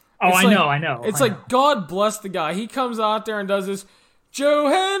 Oh, I know. It's like, God bless the guy. He comes out there and does this, Joe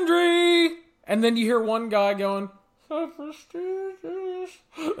Hendry! And then you hear one guy going, so prestigious.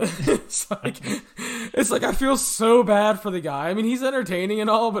 It's like, I feel so bad for the guy. I mean, he's entertaining and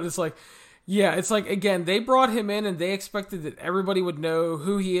all, but it's like, yeah, it's like, again, they brought him in and they expected that everybody would know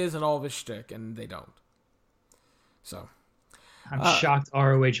who he is and all of his shtick, and they don't. So. I'm shocked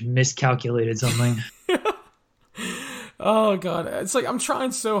ROH miscalculated something. Oh, God. It's like I'm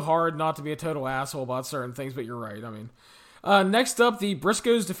trying so hard not to be a total asshole about certain things, but you're right. I mean, next up, the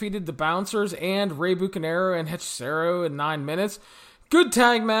Briscoes defeated the Bouncers and Rey Bucanero and Hechicero in 9 minutes. Good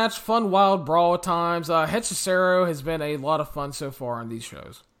tag match, fun, wild brawl at times. Hechicero has been a lot of fun so far on these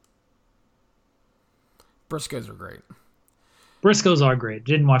shows. Briscoes are great. Briscoes are great.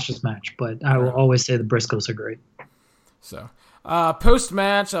 Didn't watch this match, but I will always say the Briscoes are great. So,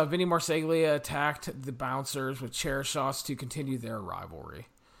 post-match, Vinny Marseglia attacked the Bouncers with chair shots to continue their rivalry.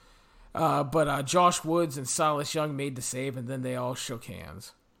 But Josh Woods and Silas Young made the save, and then they all shook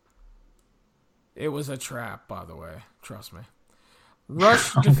hands. It was a trap, by the way. Trust me.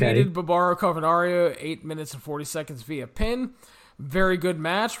 Rush defeated Barbaro Cavernario 8 minutes and 40 seconds via pin. Very good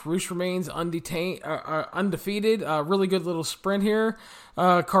match. Rush remains undefeated. Really good little sprint here.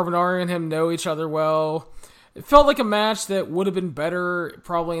 Cavernario and him know each other well. It felt like a match that would have been better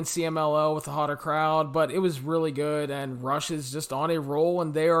probably in CMLL with a hotter crowd, but it was really good, and Rush is just on a roll,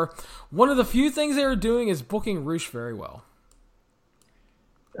 and they are... One of the few things they are doing is booking Rush very well.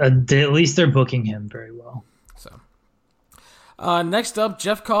 At least they're booking him very well. So, next up,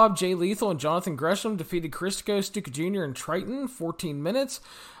 Jeff Cobb, Jay Lethal, and Jonathan Gresham defeated Christico, Stuka Jr., and Triton, 14 minutes.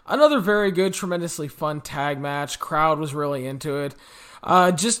 Another very good, tremendously fun tag match. Crowd was really into it.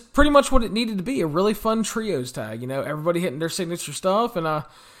 Just pretty much what it needed to be, a really fun trios tag, you know, everybody hitting their signature stuff, and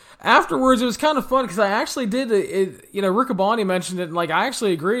afterwards it was kind of fun, because I actually did, Riccaboni mentioned it, and, like, I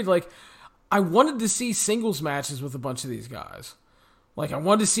actually agreed, like, I wanted to see singles matches with a bunch of these guys. Like, I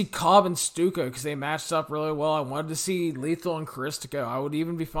wanted to see Cobb and Stuka, because they matched up really well. I wanted to see Lethal and Caristico. I would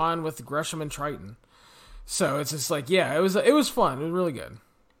even be fine with Gresham and Triton. So, it's just like, yeah, it was fun. It was really good.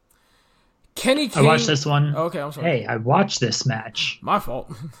 Kenny King. I watched this one. Okay, I'm sorry. Hey, I watched this match. My fault.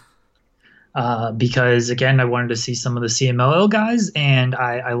 Because, again, I wanted to see some of the CMLL guys, and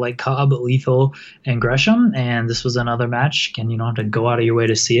I like Cobb, Lethal, and Gresham, and this was another match. Again, you don't have to go out of your way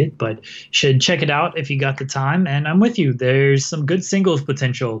to see it, but you should check it out if you got the time, and I'm with you. There's some good singles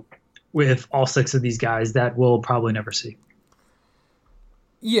potential with all 6 of these guys that we'll probably never see.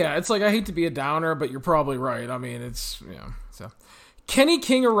 Yeah, it's like, I hate to be a downer, but you're probably right. I mean, it's, so... Kenny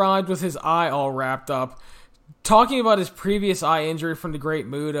King arrived with his eye all wrapped up. talking about his previous eye injury from the Great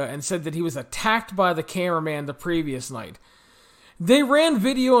Muta and said that he was attacked by the cameraman the previous night. They ran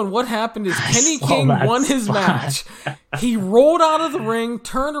video, and what happened is Kenny King won his match. He rolled out of the ring,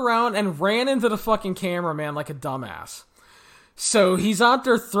 turned around, and ran into the fucking cameraman like a dumbass. So he's out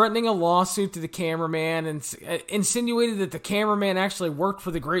there threatening a lawsuit to the cameraman and insinuated that the cameraman actually worked for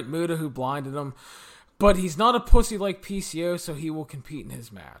the Great Muta who blinded him. But he's not a pussy like PCO, so he will compete in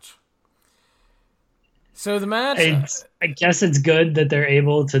his match. So the match... I guess it's good that they're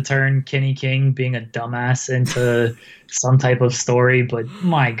able to turn Kenny King being a dumbass into some type of story, but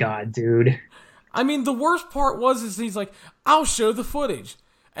my God, dude. I mean, the worst part is he's like, I'll show the footage.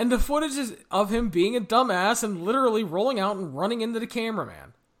 And the footage is of him being a dumbass and literally rolling out and running into the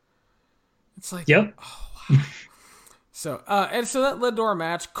cameraman. It's like... Yep. Oh, wow. So that led to our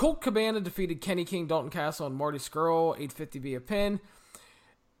match. Colt Cabana defeated Kenny King, Dalton Castle, and Marty Scurll, 850 via pin.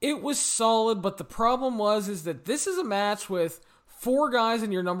 It was solid, but the problem is that this is a match with 4 guys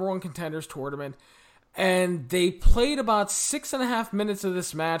in your number 1 contenders tournament, and they played about 6.5 minutes of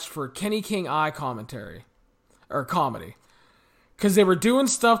this match for Kenny King eye commentary, or comedy. Because they were doing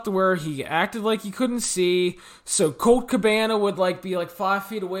stuff to where he acted like he couldn't see, so Colt Cabana would be 5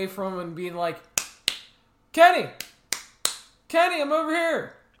 feet away from him and being like, Kenny, I'm over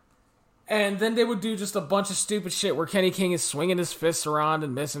here. And then they would do just a bunch of stupid shit where Kenny King is swinging his fists around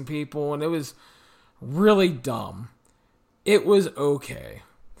and missing people, and it was really dumb. It was okay.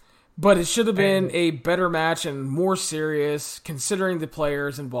 But it should have been a better match and more serious, considering the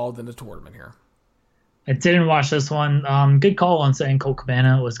players involved in the tournament here. I didn't watch this one. Good call on saying Colt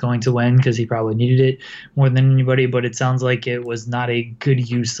Cabana was going to win because he probably needed it more than anybody, but it sounds like it was not a good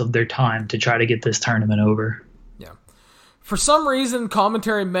use of their time to try to get this tournament over. For some reason,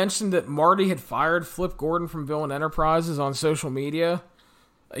 commentary mentioned that Marty had fired Flip Gordon from Villain Enterprises on social media.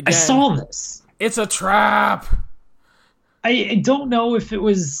 Again, I saw this. It's a trap. I don't know if it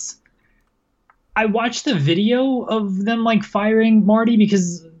was... I watched the video of them firing Marty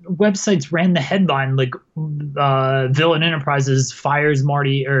because websites ran the headline Villain Enterprises fires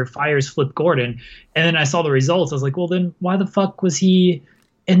Marty or fires Flip Gordon. And then I saw the results. I was like, well, then why the fuck was he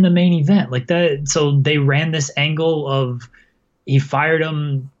in the main event like that? So they ran this angle of he fired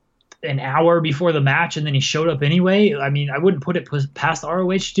him an hour before the match and then he showed up anyway. I mean, I wouldn't put it past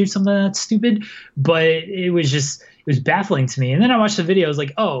ROH to do something that stupid, but it was baffling to me. And then I watched the video. I was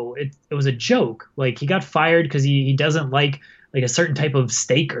like, oh, it was a joke. He got fired because he doesn't like a certain type of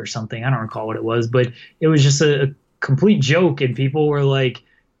steak or something. I don't recall what it was, but it was just a complete joke. And people were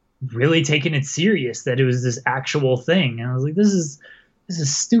really taking it serious that it was this actual thing. And I was like, this is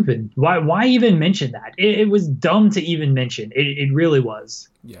stupid. Why even mention that? It was dumb to even mention. It really was.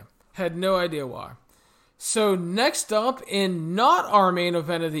 Yeah. Had no idea why. So next up, in not our main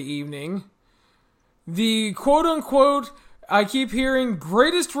event of the evening, the quote-unquote, I keep hearing,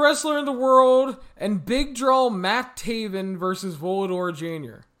 greatest wrestler in the world and big draw Matt Taven versus Volador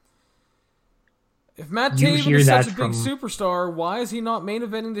Jr. If Matt Taven is such a big superstar, why is he not main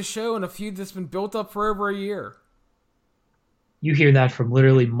eventing the show in a feud that's been built up for over a year? You hear that from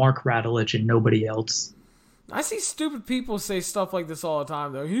literally Mark Radulich and nobody else. I see stupid people say stuff like this all the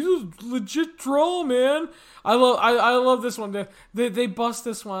time, though. He's a legit draw, man. I love this one. They bust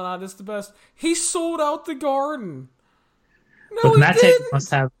this one out. It's the best. He sold out the Garden. No, look, Matt didn't.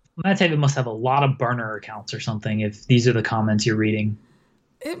 Matt Taven must have a lot of burner accounts or something if these are the comments you're reading.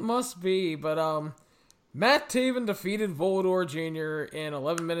 It must be, but Matt Taven defeated Volador Jr. in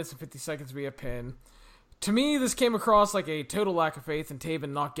 11 minutes and 50 seconds via pin. To me, this came across like a total lack of faith in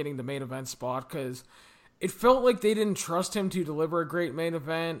Taven not getting the main event spot because it felt like they didn't trust him to deliver a great main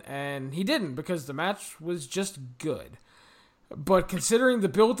event, and he didn't because the match was just good. But considering the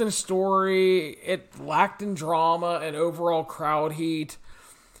built-in story, it lacked in drama and overall crowd heat,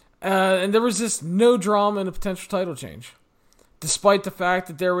 and there was just no drama in a potential title change, despite the fact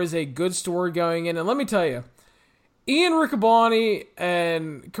that there was a good story going in. And let me tell you, Ian Riccaboni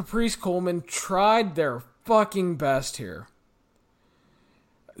and Caprice Coleman tried their fucking best here.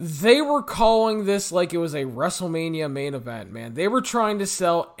 They were calling this like it was a WrestleMania main event, man. They were trying to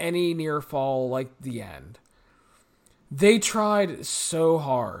sell any near fall like the end. They tried so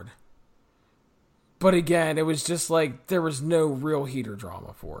hard. But again, it was just there was no real heat or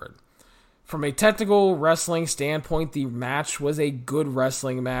drama for it. From a technical wrestling standpoint, the match was a good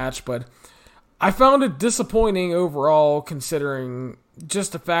wrestling match, but I found it disappointing overall considering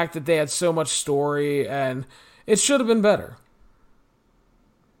just the fact that they had so much story and it should have been better.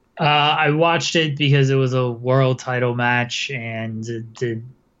 I watched it because it was a world title match and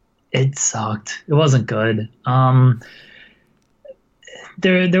it sucked. It wasn't good.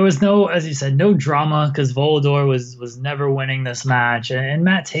 there was no, as you said, no drama because Volador was never winning this match, and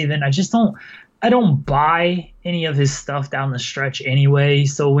Matt Taven, I don't buy any of his stuff down the stretch anyway.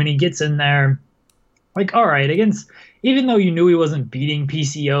 So when he gets in there, like, all right, against, even though you knew he wasn't beating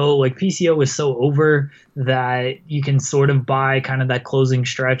PCO, like PCO was so over that you can sort of buy kind of that closing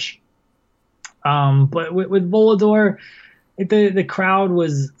stretch. But with Volador, the crowd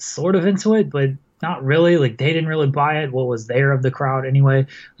was sort of into it, but not really. Like, they didn't really buy it. What was there of the crowd anyway?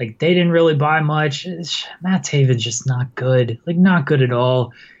 Like, they didn't really buy much. Matt Taven's just not good. Like, not good at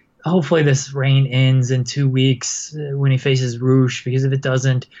all. Hopefully this reign ends in 2 weeks when he faces Roosh, because if it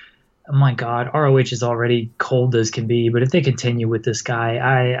doesn't, oh my God, ROH is already cold as can be. But if they continue with this guy,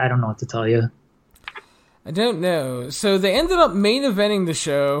 I don't know what to tell you. I don't know. So they ended up main eventing the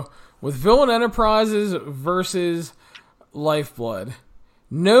show with Villain Enterprises versus Lifeblood.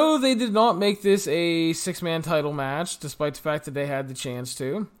 No, they did not make this a 6-man title match, despite the fact that they had the chance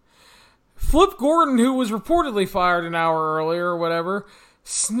to. Flip Gordon, who was reportedly fired an hour earlier or whatever,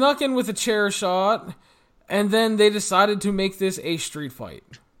 snuck in with a chair shot, and then they decided to make this a street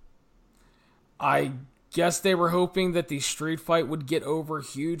fight. I guess they were hoping that the street fight would get over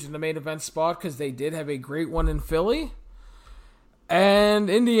huge in the main event spot, because they did have a great one in Philly. And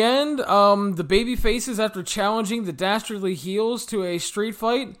in the end, the baby faces, after challenging the dastardly heels to a street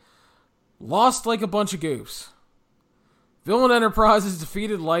fight, lost like a bunch of goofs. Villain Enterprises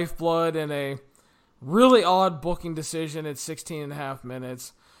defeated Lifeblood in a really odd booking decision at 16.5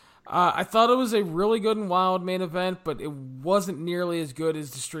 minutes. I thought it was a really good and wild main event, but it wasn't nearly as good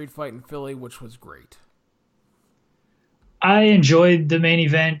as the street fight in Philly, which was great. I enjoyed the main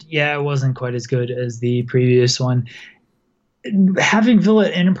event. Yeah, it wasn't quite as good as the previous one. Having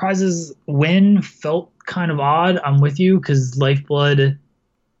Villain Enterprises win felt kind of odd. I'm with you, because Lifeblood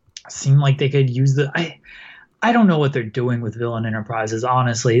seemed like they could use I don't know what they're doing with Villain Enterprises,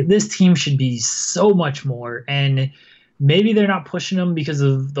 honestly. This team should be so much more, and maybe they're not pushing them because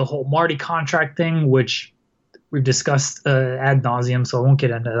of the whole Marty contract thing, which we've discussed ad nauseum, so I won't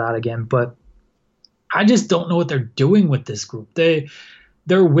get into that again. But I just don't know what they're doing with this group.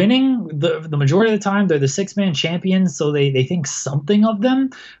 They're winning the majority of the time. They're the 6-man champions, so they think something of them.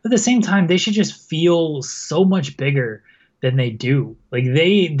 But at the same time, they should just feel so much bigger than they do. Like,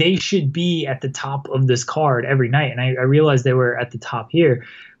 they should be at the top of this card every night. And I realize they were at the top here,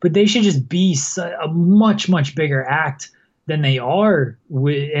 but they should just be a much, much bigger act than they are.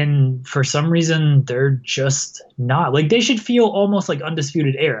 And for some reason, they're just not. Like, they should feel almost like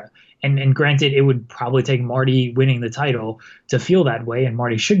Undisputed Era. And granted, it would probably take Marty winning the title to feel that way, and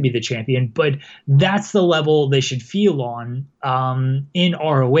Marty should be the champion. But that's the level they should feel on in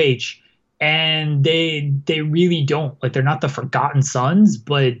ROH, and they really don't. Like, they're not the Forgotten Sons,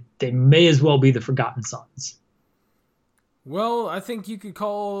 but they may as well be the Forgotten Sons. Well, I think you could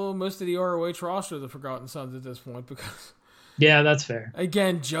call most of the ROH roster the Forgotten Sons at this point, because... Yeah, that's fair.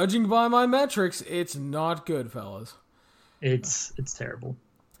 Again, judging by my metrics, it's not good, fellas. It's terrible.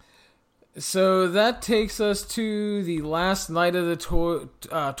 So that takes us to the last night of the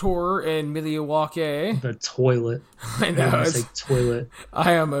tour in Milwaukee. The toilet. I know. I say toilet.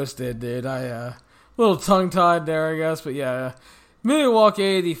 I almost did, dude. A little tongue-tied there, I guess. But yeah,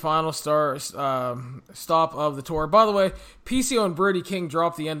 Milwaukee, the final stop of the tour. By the way, PCO and Brody King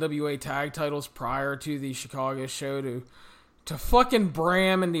dropped the NWA tag titles prior to the Chicago show to fucking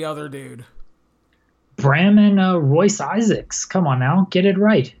Bram and the other dude. Bram and Royce Isaacs. Come on now. Get it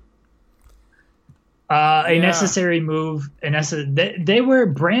right. A necessary move. They were,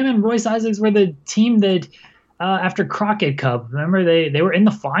 Bram and Royce Isaacs were the team that after Crockett Cup, remember they were in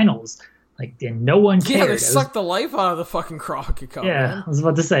the finals. Like, and no one cared. Yeah, they sucked the life out of the fucking Crockett Cup. Yeah, man. I was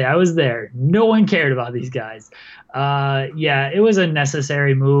about to say, I was there. No one cared about these guys. Yeah, it was a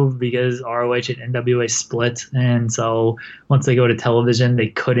necessary move because ROH and NWA split, and so once they go to television, they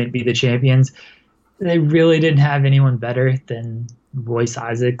couldn't be the champions. They really didn't have anyone better than Royce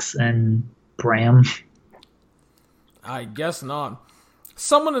Isaacs and Bram. I guess not.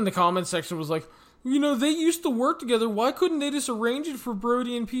 Someone in the comment section was like, they used to work together. Why couldn't they just arrange it for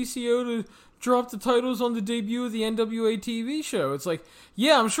Brody and PCO to drop the titles on the debut of the NWA TV show? It's like,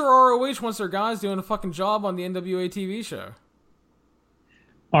 yeah, I'm sure ROH wants their guys doing a fucking job on the NWA TV show.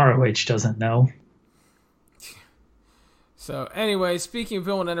 ROH doesn't know. So anyway, speaking of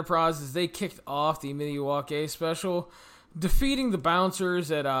Villain Enterprises, they kicked off the Milwaukee special, defeating the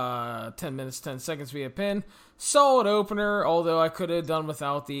Bouncers at 10 minutes, 10 seconds via pin. Solid opener, although I could have done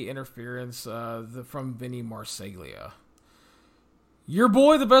without the interference from Vinny Marseglia. Your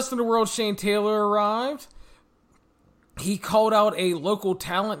boy, the best in the world, Shane Taylor, arrived. He called out a local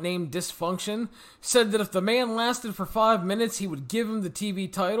talent named Dysfunction, said that if the man lasted for 5 minutes, he would give him the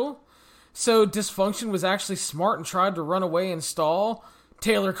TV title. So Dysfunction was actually smart and tried to run away and stall.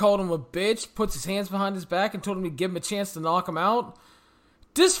 Taylor called him a bitch, puts his hands behind his back, and told him to give him a chance to knock him out.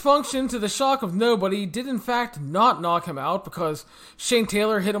 Dysfunction, to the shock of nobody, did in fact not knock him out because Shane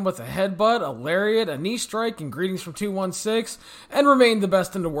Taylor hit him with a headbutt, a lariat, a knee strike, and greetings from 216, and remained the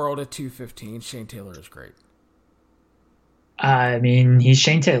best in the world at 215. Shane Taylor is great. I mean, he's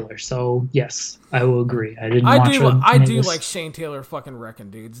Shane Taylor, so yes, I will agree. I do like Shane Taylor fucking wrecking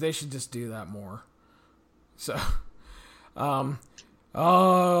dudes. They should just do that more. So,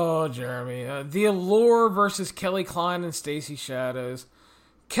 Jeremy, the Allure versus Kelly Klein and Stacey Shadows.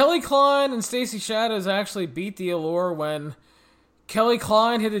 Kelly Klein and Stacey Shadows actually beat the Allure when Kelly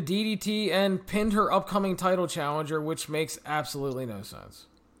Klein hit a DDT and pinned her upcoming title challenger, which makes absolutely no sense.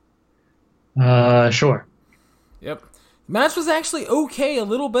 Sure. Yep. Match was actually okay, a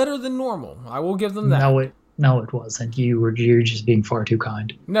little better than normal. I will give them that. No, it wasn't. You're just being far too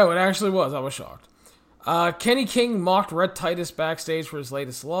kind. No, it actually was. I was shocked. Kenny King mocked Rhett Titus backstage for his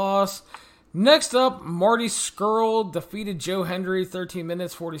latest loss. Next up, Marty Scurll defeated Joe Hendry 13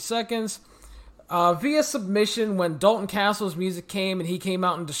 minutes, 40 seconds. Via submission when Dalton Castle's music came and he came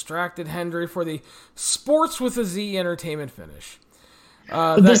out and distracted Hendry for the Sports with a Z Entertainment finish.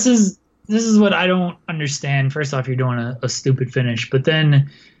 This is what I don't understand. First off, you're doing a stupid finish, but then,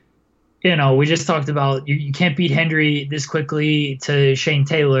 we just talked about you can't beat Hendry this quickly to Shane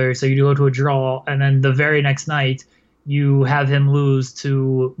Taylor, so you go to a draw, and then the very next night you have him lose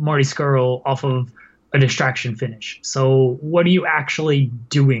to Marty Scurll off of a distraction finish. So what are you actually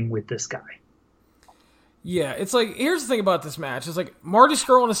doing with this guy? Yeah, it's like, here's the thing about this match. It's like Marty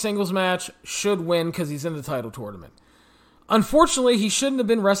Scurll in a singles match should win because he's in the title tournament. Unfortunately, he shouldn't have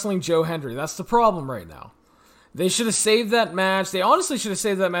been wrestling Joe Hendry. That's the problem right now. They should have saved that match. They honestly should have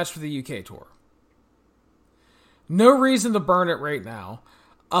saved that match for the UK tour. No reason to burn it right now.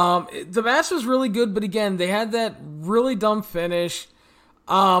 The match was really good, but again, they had that really dumb finish.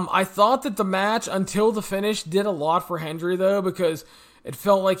 I thought that the match, until the finish, did a lot for Hendry, though, because it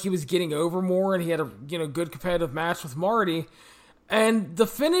felt like he was getting over more, and he had a good competitive match with Marty. And the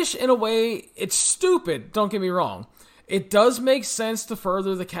finish, in a way, it's stupid, don't get me wrong. It does make sense to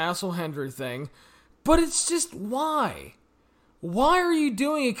further the Castle Hendry thing, but it's just, why? Why are you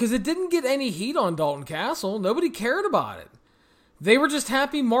doing it? Because it didn't get any heat on Dalton Castle. Nobody cared about it. They were just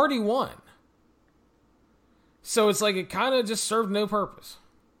happy Marty won. So it's like it kind of just served no purpose.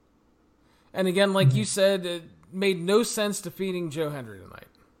 And again, like you said, it made no sense defeating Joe Hendry tonight.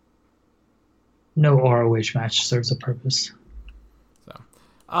 No ROH match serves a purpose.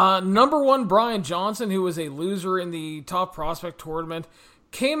 Number one, Brian Johnson, who was a loser in the Top Prospect tournament,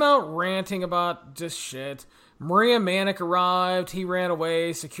 came out ranting about just shit. Maria Manic arrived, he ran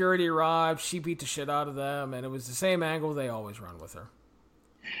away, security arrived, she beat the shit out of them, and it was the same angle they always run with her.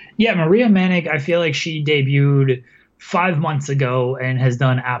 Yeah, Maria Manic, I feel like she debuted 5 months ago and has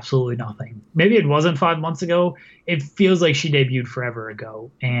done absolutely nothing. Maybe it wasn't 5 months ago. It feels like she debuted forever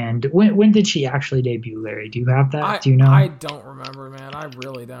ago. And when did she actually debut, Larry? Do you have that? Do you know? I don't remember, man. I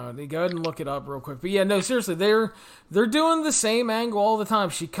really don't. Go ahead and look it up real quick. But yeah, no, seriously, they're doing the same angle all the time.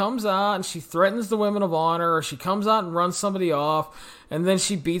 She comes out and she threatens the Women of Honor, or she comes out and runs somebody off, and then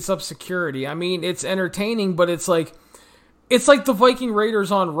she beats up security. I mean, it's entertaining, but it's like the Viking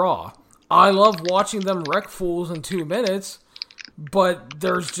Raiders on Raw. I love watching them wreck fools in 2 minutes, but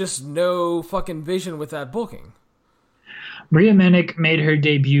there's just no fucking vision with that booking. Maria Manic made her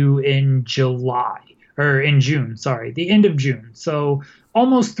debut in June, the end of June. So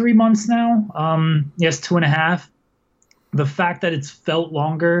almost 3 months now. Yes, 2.5. The fact that it's felt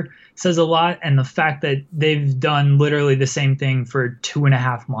longer says a lot, and the fact that they've done literally the same thing for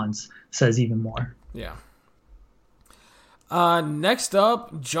 2.5 months says even more. Yeah. Next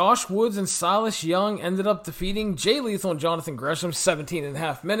up, Josh Woods and Silas Young ended up defeating Jay Lethal and Jonathan Gresham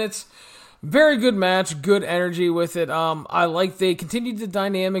 17.5 minutes. Very good match, good energy with it. I like they continued the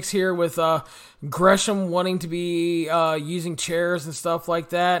dynamics here with Gresham wanting to be using chairs and stuff like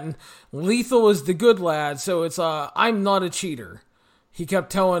that, and Lethal is the good lad, so it's I'm not a cheater. He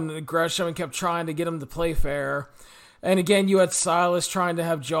kept telling Gresham and kept trying to get him to play fair. And again, you had Silas trying to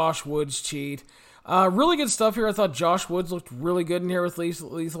have Josh Woods cheat. Really good stuff here. I thought Josh Woods looked really good in here with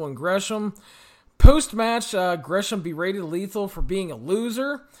Lethal and Gresham. Post-match, Gresham berated Lethal for being a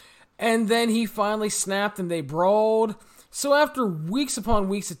loser, and then he finally snapped and they brawled. So after weeks upon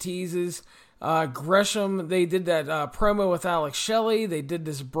weeks of teases, Gresham, they did that promo with Alex Shelley. They did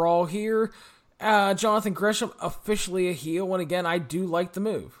this brawl here. Jonathan Gresham, officially a heel, and again, I do like the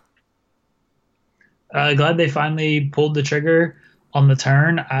move. Glad they finally pulled the trigger on the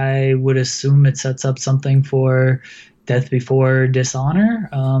turn. I would assume it sets up something for Death Before Dishonor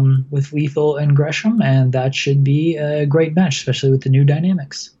with Lethal and Gresham, and that should be a great match, especially with the new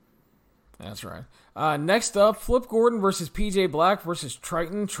dynamics. That's right. Next up, Flip Gordon versus PJ Black versus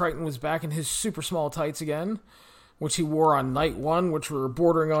Triton. Triton was back in his super small tights again, which he wore on night one, which were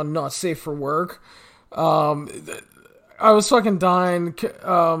bordering on not safe for work. I was fucking dying.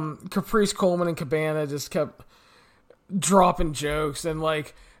 Caprice Coleman and Cabana just kept dropping jokes, and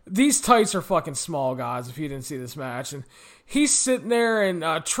like, these tights are fucking small, guys, if you didn't see this match. And he's sitting there,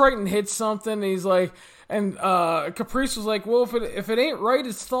 and Triton hits something, and he's like, and Caprice was like, well, if it ain't right,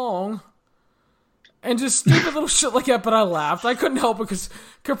 it's thong. And just stupid little shit like that, but I laughed. I couldn't help it because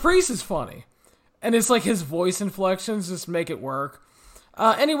Caprice is funny. And it's like his voice inflections just make it work.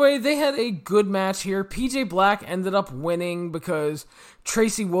 Anyway, they had a good match here. PJ Black ended up winning because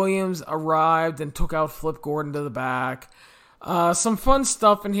Tracy Williams arrived and took out Flip Gordon to the back. Some fun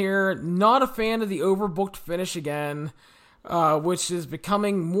stuff in here. Not a fan of the overbooked finish again, which is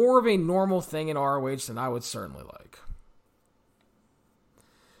becoming more of a normal thing in ROH than I would certainly like.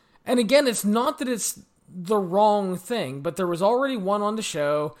 And again, it's not that it's the wrong thing, but there was already one on the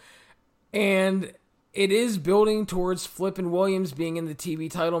show, and it is building towards Flip and Williams being in the TV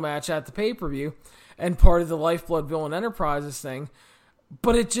title match at the pay-per-view and part of the Lifeblood Villain Enterprises thing,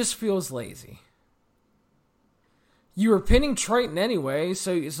 but it just feels lazy. You were pinning Triton anyway,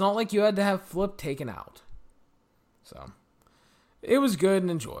 so it's not like you had to have Flip taken out. So, it was good and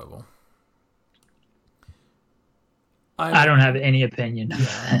enjoyable. I don't have any opinion of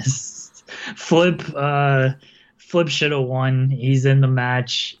this. Flip should have won. He's in the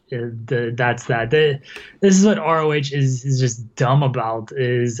match. That's that. This is what ROH is just dumb about.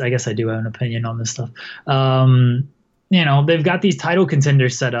 I guess I do have an opinion on this stuff. They've got these title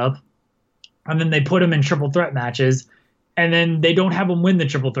contenders set up, and then they put them in triple threat matches, and then they don't have them win the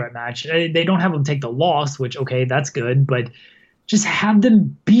triple threat match. They don't have them take the loss, which, okay, that's good, but just have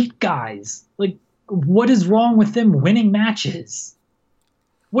them beat guys. Like, what is wrong with them winning matches?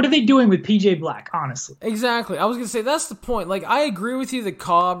 What are they doing with PJ Black, honestly? Exactly. I was going to say, that's the point. Like, I agree with you that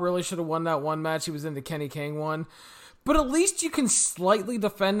Cobb really should have won that one match. He was in the Kenny King one. But at least you can slightly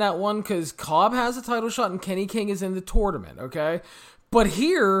defend that one because Cobb has a title shot and Kenny King is in the tournament, okay? But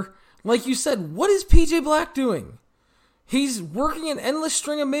here, like you said, what is PJ Black doing? He's working an endless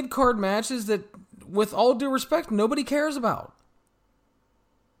string of mid-card matches that, with all due respect, nobody cares about.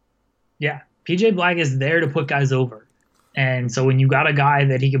 Yeah. PJ Black is there to put guys over. And so when you got a guy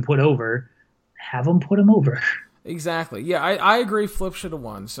that he can put over, have him put him over. Exactly. Yeah, I agree Flip should have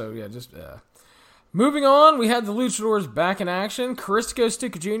won. So, yeah, just... Moving on, we had the Luchadors back in action. Carisco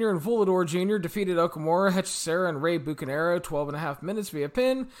Stick Jr. and Volador Jr. defeated Okamura, Hechicera, and Rey Bucanero 12.5 minutes via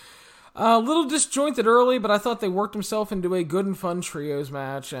pin. A little disjointed early, but I thought they worked themselves into a good and fun trios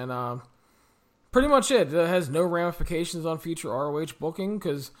match. And pretty much it. It has no ramifications on future ROH booking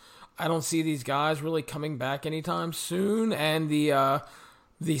because... I don't see these guys really coming back anytime soon, and the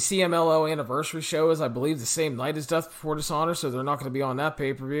CMLO anniversary show is, I believe, the same night as Death Before Dishonor, so they're not going to be on that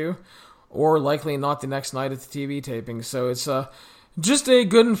pay-per-view, or likely not the next night at the TV taping. So it's just a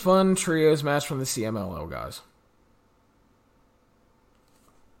good and fun trios match from the CMLO guys.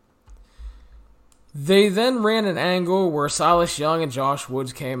 They then ran an angle where Silas Young and Josh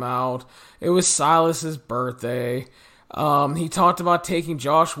Woods came out. It was Silas's birthday. He talked about taking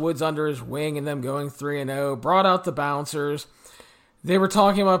Josh Woods under his wing and them going 3-0, brought out the bouncers. They were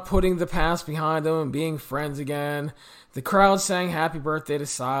talking about putting the past behind them and being friends again. The crowd sang happy birthday to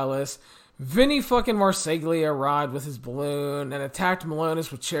Silas. Vinny fucking Marseglia arrived with his balloon and attacked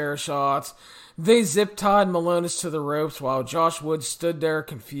Malonis with chair shots. They zip-tied Malonis to the ropes while Josh Woods stood there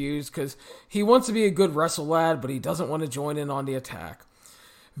confused because he wants to be a good wrestle lad, but he doesn't want to join in on the attack.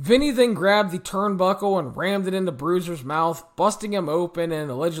 Vinny then grabbed the turnbuckle and rammed it into Bruiser's mouth, busting him open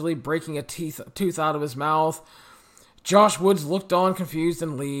and allegedly breaking a tooth out of his mouth. Josh Woods looked on confused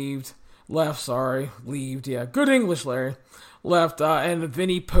and left. Yeah, good English, Larry. Left, and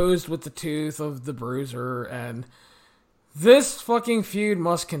Vinny posed with the tooth of the Bruiser, and this fucking feud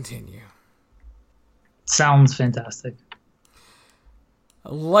must continue. Sounds fantastic.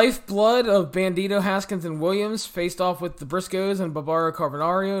 Lifeblood of Bandito, Haskins, and Williams faced off with the Briscoes and Barbaro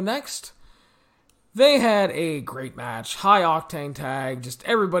Carbonario next. They had a great match. High-octane tag, just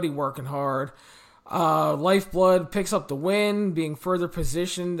everybody working hard. Lifeblood picks up the win, being further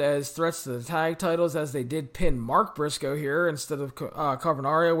positioned as threats to the tag titles as they did pin Mark Briscoe here instead of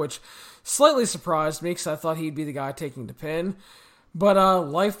Carbonario, which slightly surprised me because I thought he'd be the guy taking the pin. But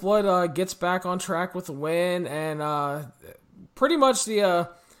Lifeblood gets back on track with the win, and pretty much the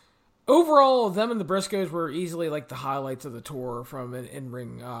overall, them and the Briscoes were easily like the highlights of the tour from an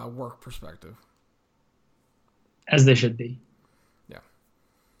in-ring work perspective. As they should be. Yeah.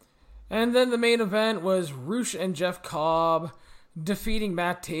 And then the main event was Rush and Jeff Cobb defeating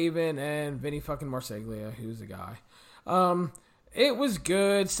Matt Taven and Vinny fucking Marseglia, who's the guy. It was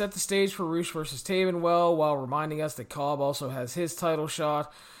good. Set the stage for Rush versus Taven well, while reminding us that Cobb also has his title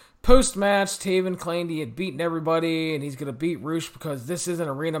shot. Post-match, Taven claimed he had beaten everybody, and he's going to beat Rush because this isn't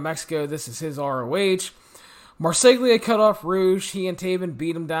Arena Mexico, this is his ROH. Marseglia cut off Rush. He and Taven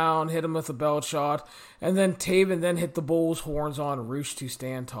beat him down, hit him with a belt shot, and then Taven then hit the bull's horns on Rush to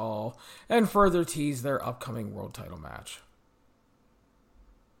stand tall, and further teased their upcoming world title match.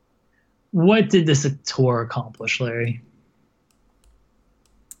 What did this tour accomplish, Larry?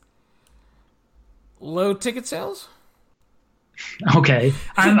 Low ticket sales? Okay.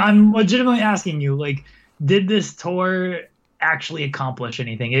 I'm legitimately asking you, like, did this tour actually accomplish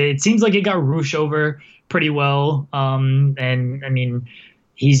anything? It seems like it got Rush over pretty well. And I mean,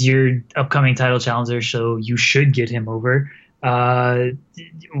 he's your upcoming title challenger, so you should get him over.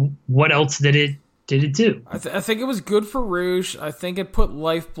 What else did it do? I think it was good for Rush. I think it put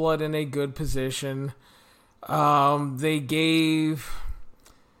Lifeblood in a good position. They gave,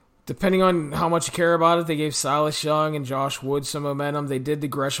 depending on how much you care about it, they gave Silas Young and Josh Wood some momentum. They did the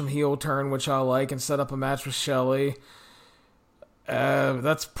Gresham heel turn, which I like, and set up a match with Shelley.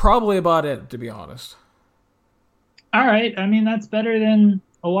 That's probably about it, to be honest. All right. I mean, that's better than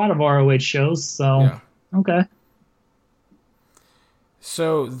a lot of ROH shows, so yeah. Okay.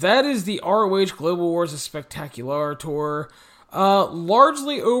 So that is the ROH Global Wars Espectacular tour.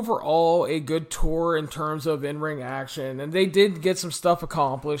 Largely overall a good tour in terms of in-ring action, and they did get some stuff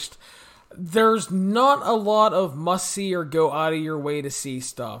accomplished. There's not a lot of must-see or go out of your way to see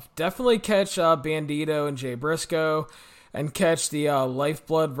stuff. Definitely catch Bandito and Jay Briscoe, and catch the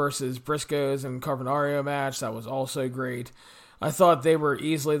Lifeblood versus Briscoes and Carbonario match. That was also great. I thought they were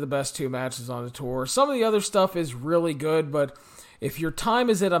easily the best two matches on the tour. Some of the other stuff is really good, but if your time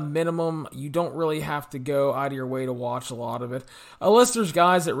is at a minimum, you don't really have to go out of your way to watch a lot of it. Unless there's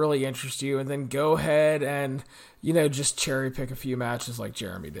guys that really interest you, and then go ahead and, just cherry pick a few matches like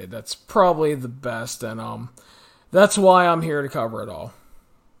Jeremy did. That's probably the best, and that's why I'm here to cover it all.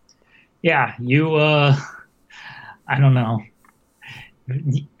 Yeah, I don't know.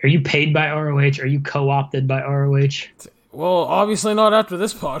 Are you paid by ROH? Are you co-opted by ROH? Well, obviously not after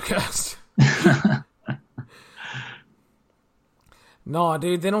this podcast. No,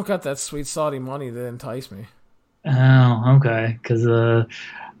 dude, they don't got that sweet Saudi money that entice me. Oh, okay. Because,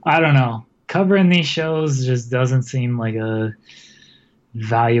 I don't know. Covering these shows just doesn't seem like a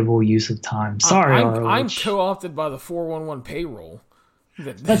valuable use of time. Sorry, ROH. I'm co-opted by the 411 payroll.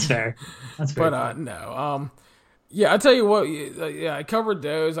 That's fair. That's fair. But, no. Yeah, I tell you what. Yeah, I covered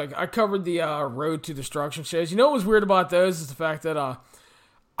those. I covered the Road to Destruction shows. You know what was weird about those is the fact that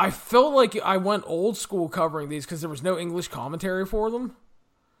I felt like I went old school covering these because there was no English commentary for them.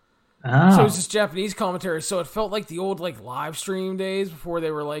 Oh. So it was just Japanese commentary. So it felt like the old live stream days before they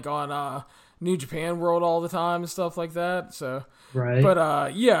were on New Japan World all the time and stuff like that. So right.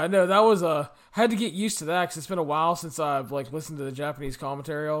 But yeah, no, that was had to get used to that because it's been a while since I've listened to the Japanese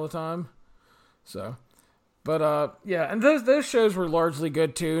commentary all the time. So. But, yeah, and those shows were largely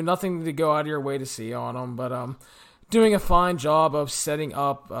good, too. Nothing to go out of your way to see on them, but doing a fine job of setting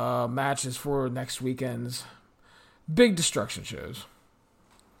up matches for next weekend's big Destruction shows.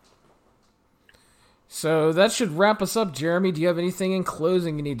 So that should wrap us up, Jeremy. Do you have anything in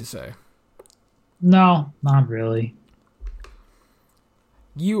closing you need to say? No, not really.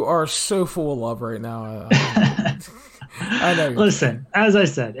 You are so full of love right now. I know. Listen, as I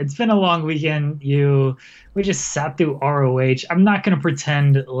said, it's been a long weekend. We just sat through ROH. I'm not going to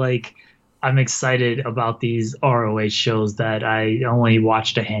pretend like I'm excited about these ROH shows that I only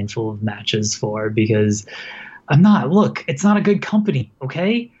watched a handful of matches for, because I'm not. Look, it's not a good company,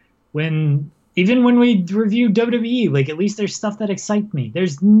 okay? Even when we review WWE, at least there's stuff that excites me.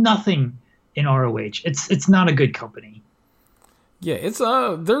 There's nothing in ROH. It's not a good company. Yeah, it's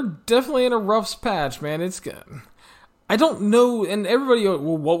they're definitely in a rough patch, man. It's good. I don't know, and everybody,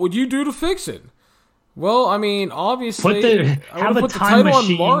 well, what would you do to fix it? Well, I mean, obviously, I would put the title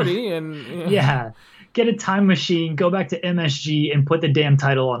on Marty, and yeah, get a time machine, go back to MSG, and put the damn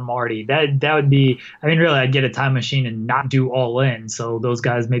title on Marty. That would be. I mean, really, I'd get a time machine and not do All In, so those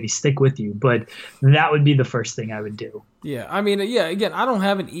guys maybe stick with you. But that would be the first thing I would do. Yeah, I mean, yeah. Again, I don't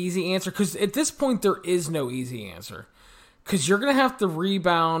have an easy answer because at this point there is no easy answer, because you're gonna have to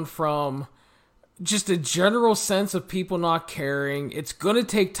rebound from just a general sense of people not caring. It's going to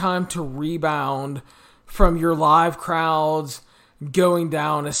take time to rebound from your live crowds, going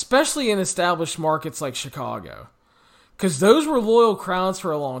down, especially in established markets like Chicago. Because those were loyal crowds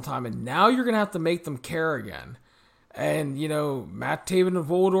for a long time, and now you're going to have to make them care again. And, Matt Taven and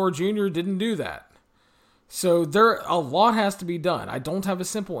Volador Jr. didn't do that. So a lot has to be done. I don't have a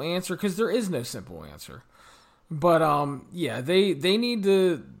simple answer because there is no simple answer. But they need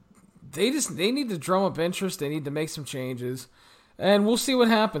to drum up interest. They need to make some changes, and we'll see what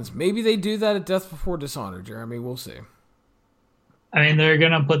happens. Maybe they do that at Death Before Dishonor, Jeremy. We'll see. I mean, they're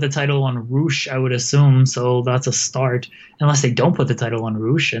gonna put the title on Roosh, I would assume. So that's a start, unless they don't put the title on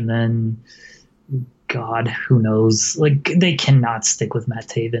Roosh, and then, God, who knows? Like, they cannot stick with Matt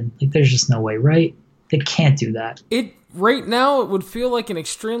Taven. Like, there's just no way, right? They can't do that. Right now, it would feel like an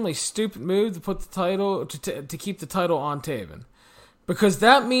extremely stupid move to put the title to keep the title on Taven, because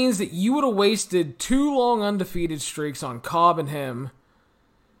that means that you would have wasted 2 long undefeated streaks on Cobb and him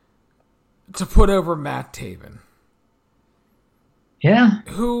to put over Matt Taven. Yeah.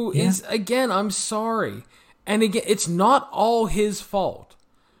 Who is, again, I'm sorry, and again, it's not all his fault,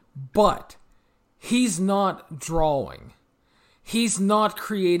 but he's not drawing. He's not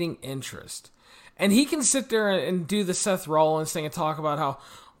creating interest. And he can sit there and do the Seth Rollins thing and talk about how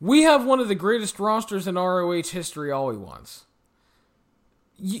we have one of the greatest rosters in ROH history all he wants.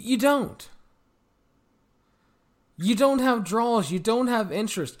 You don't. You don't have draws. You don't have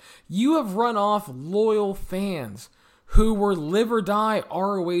interest. You have run off loyal fans who were live or die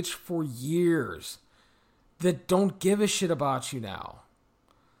ROH for years that don't give a shit about you now.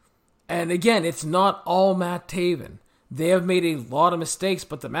 And again, it's not all Matt Taven. They have made a lot of mistakes,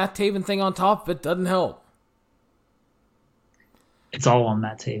 but the Matt Taven thing on top of it doesn't help. It's all on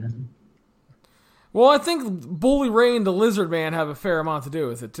Matt Taven. Well, I think Bully Ray and the Lizard Man have a fair amount to do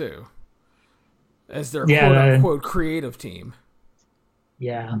with it, too. As their quote-unquote creative team.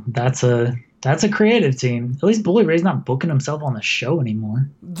 Yeah, that's a creative team. At least Bully Ray's not booking himself on the show anymore.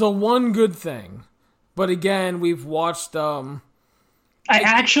 The one good thing. But again, we've watched... I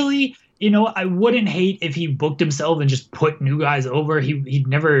wouldn't hate if he booked himself and just put new guys over. He'd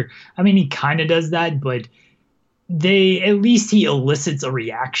never. I mean, he kind of does that, but at least he elicits a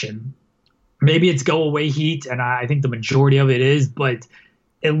reaction. Maybe it's go away heat, and I think the majority of it is, but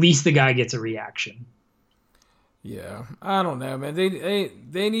at least the guy gets a reaction. Yeah, I don't know, man.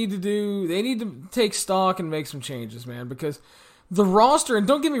 They need to take stock and make some changes, man, because the roster. And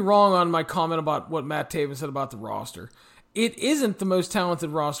don't get me wrong on my comment about what Matt Taven said about the roster. It isn't the most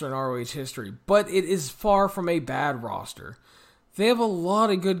talented roster in ROH history, but it is far from a bad roster. They have a lot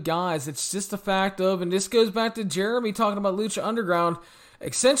of good guys. It's just a fact of, and this goes back to Jeremy talking about Lucha Underground,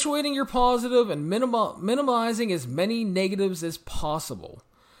 accentuating your positive and minimizing as many negatives as possible.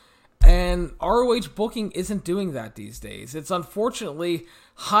 And ROH booking isn't doing that these days. It's unfortunately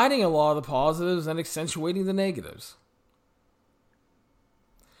hiding a lot of the positives and accentuating the negatives.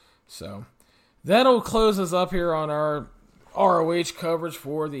 So, that'll close us up here on our ROH coverage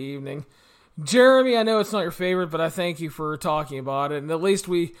for the evening. Jeremy, I know it's not your favorite, but I thank you for talking about it. And at least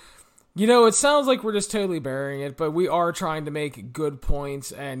it sounds like we're just totally burying it, but we are trying to make good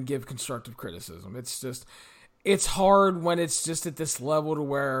points and give constructive criticism. It's hard when it's just at this level to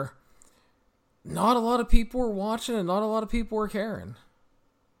where not a lot of people are watching and not a lot of people are caring.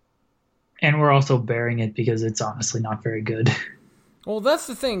 And we're also burying it because it's honestly not very good. Well, that's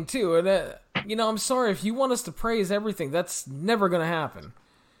the thing, too. And, I'm sorry, if you want us to praise everything, that's never going to happen.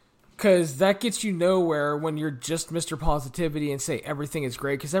 Because that gets you nowhere when you're just Mr. Positivity and say everything is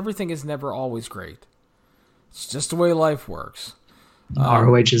great, because everything is never always great. It's just the way life works.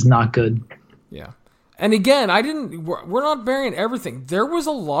 ROH is not good. Yeah. And again, we're not burying everything. There was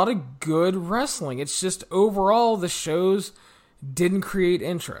a lot of good wrestling. It's just overall the shows didn't create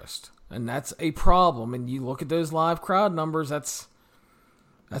interest. And that's a problem. And you look at those live crowd numbers, that's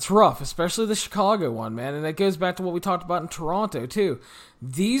rough, especially the Chicago one, man. And that goes back to what we talked about in Toronto, too.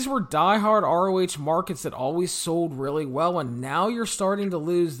 These were diehard ROH markets that always sold really well, and now you're starting to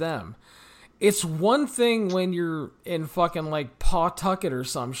lose them. It's one thing when you're in fucking like Pawtucket or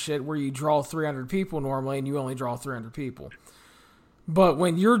some shit where you draw 300 people normally and you only draw 300 people. But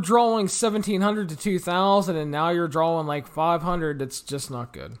when you're drawing 1,700 to 2,000 and now you're drawing like 500, that's just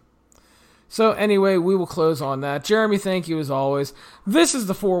not good. So anyway, we will close on that. Jeremy, thank you as always. This is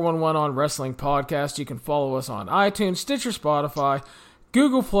the 411 on Wrestling Podcast. You can follow us on iTunes, Stitcher, Spotify,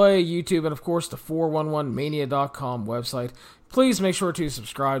 Google Play, YouTube, and of course the 411mania.com website. Please make sure to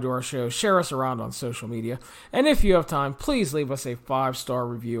subscribe to our show, share us around on social media, and if you have time, please leave us a 5-star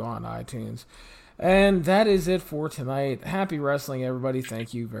review on iTunes. And that is it for tonight. Happy wrestling, everybody.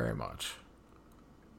 Thank you very much.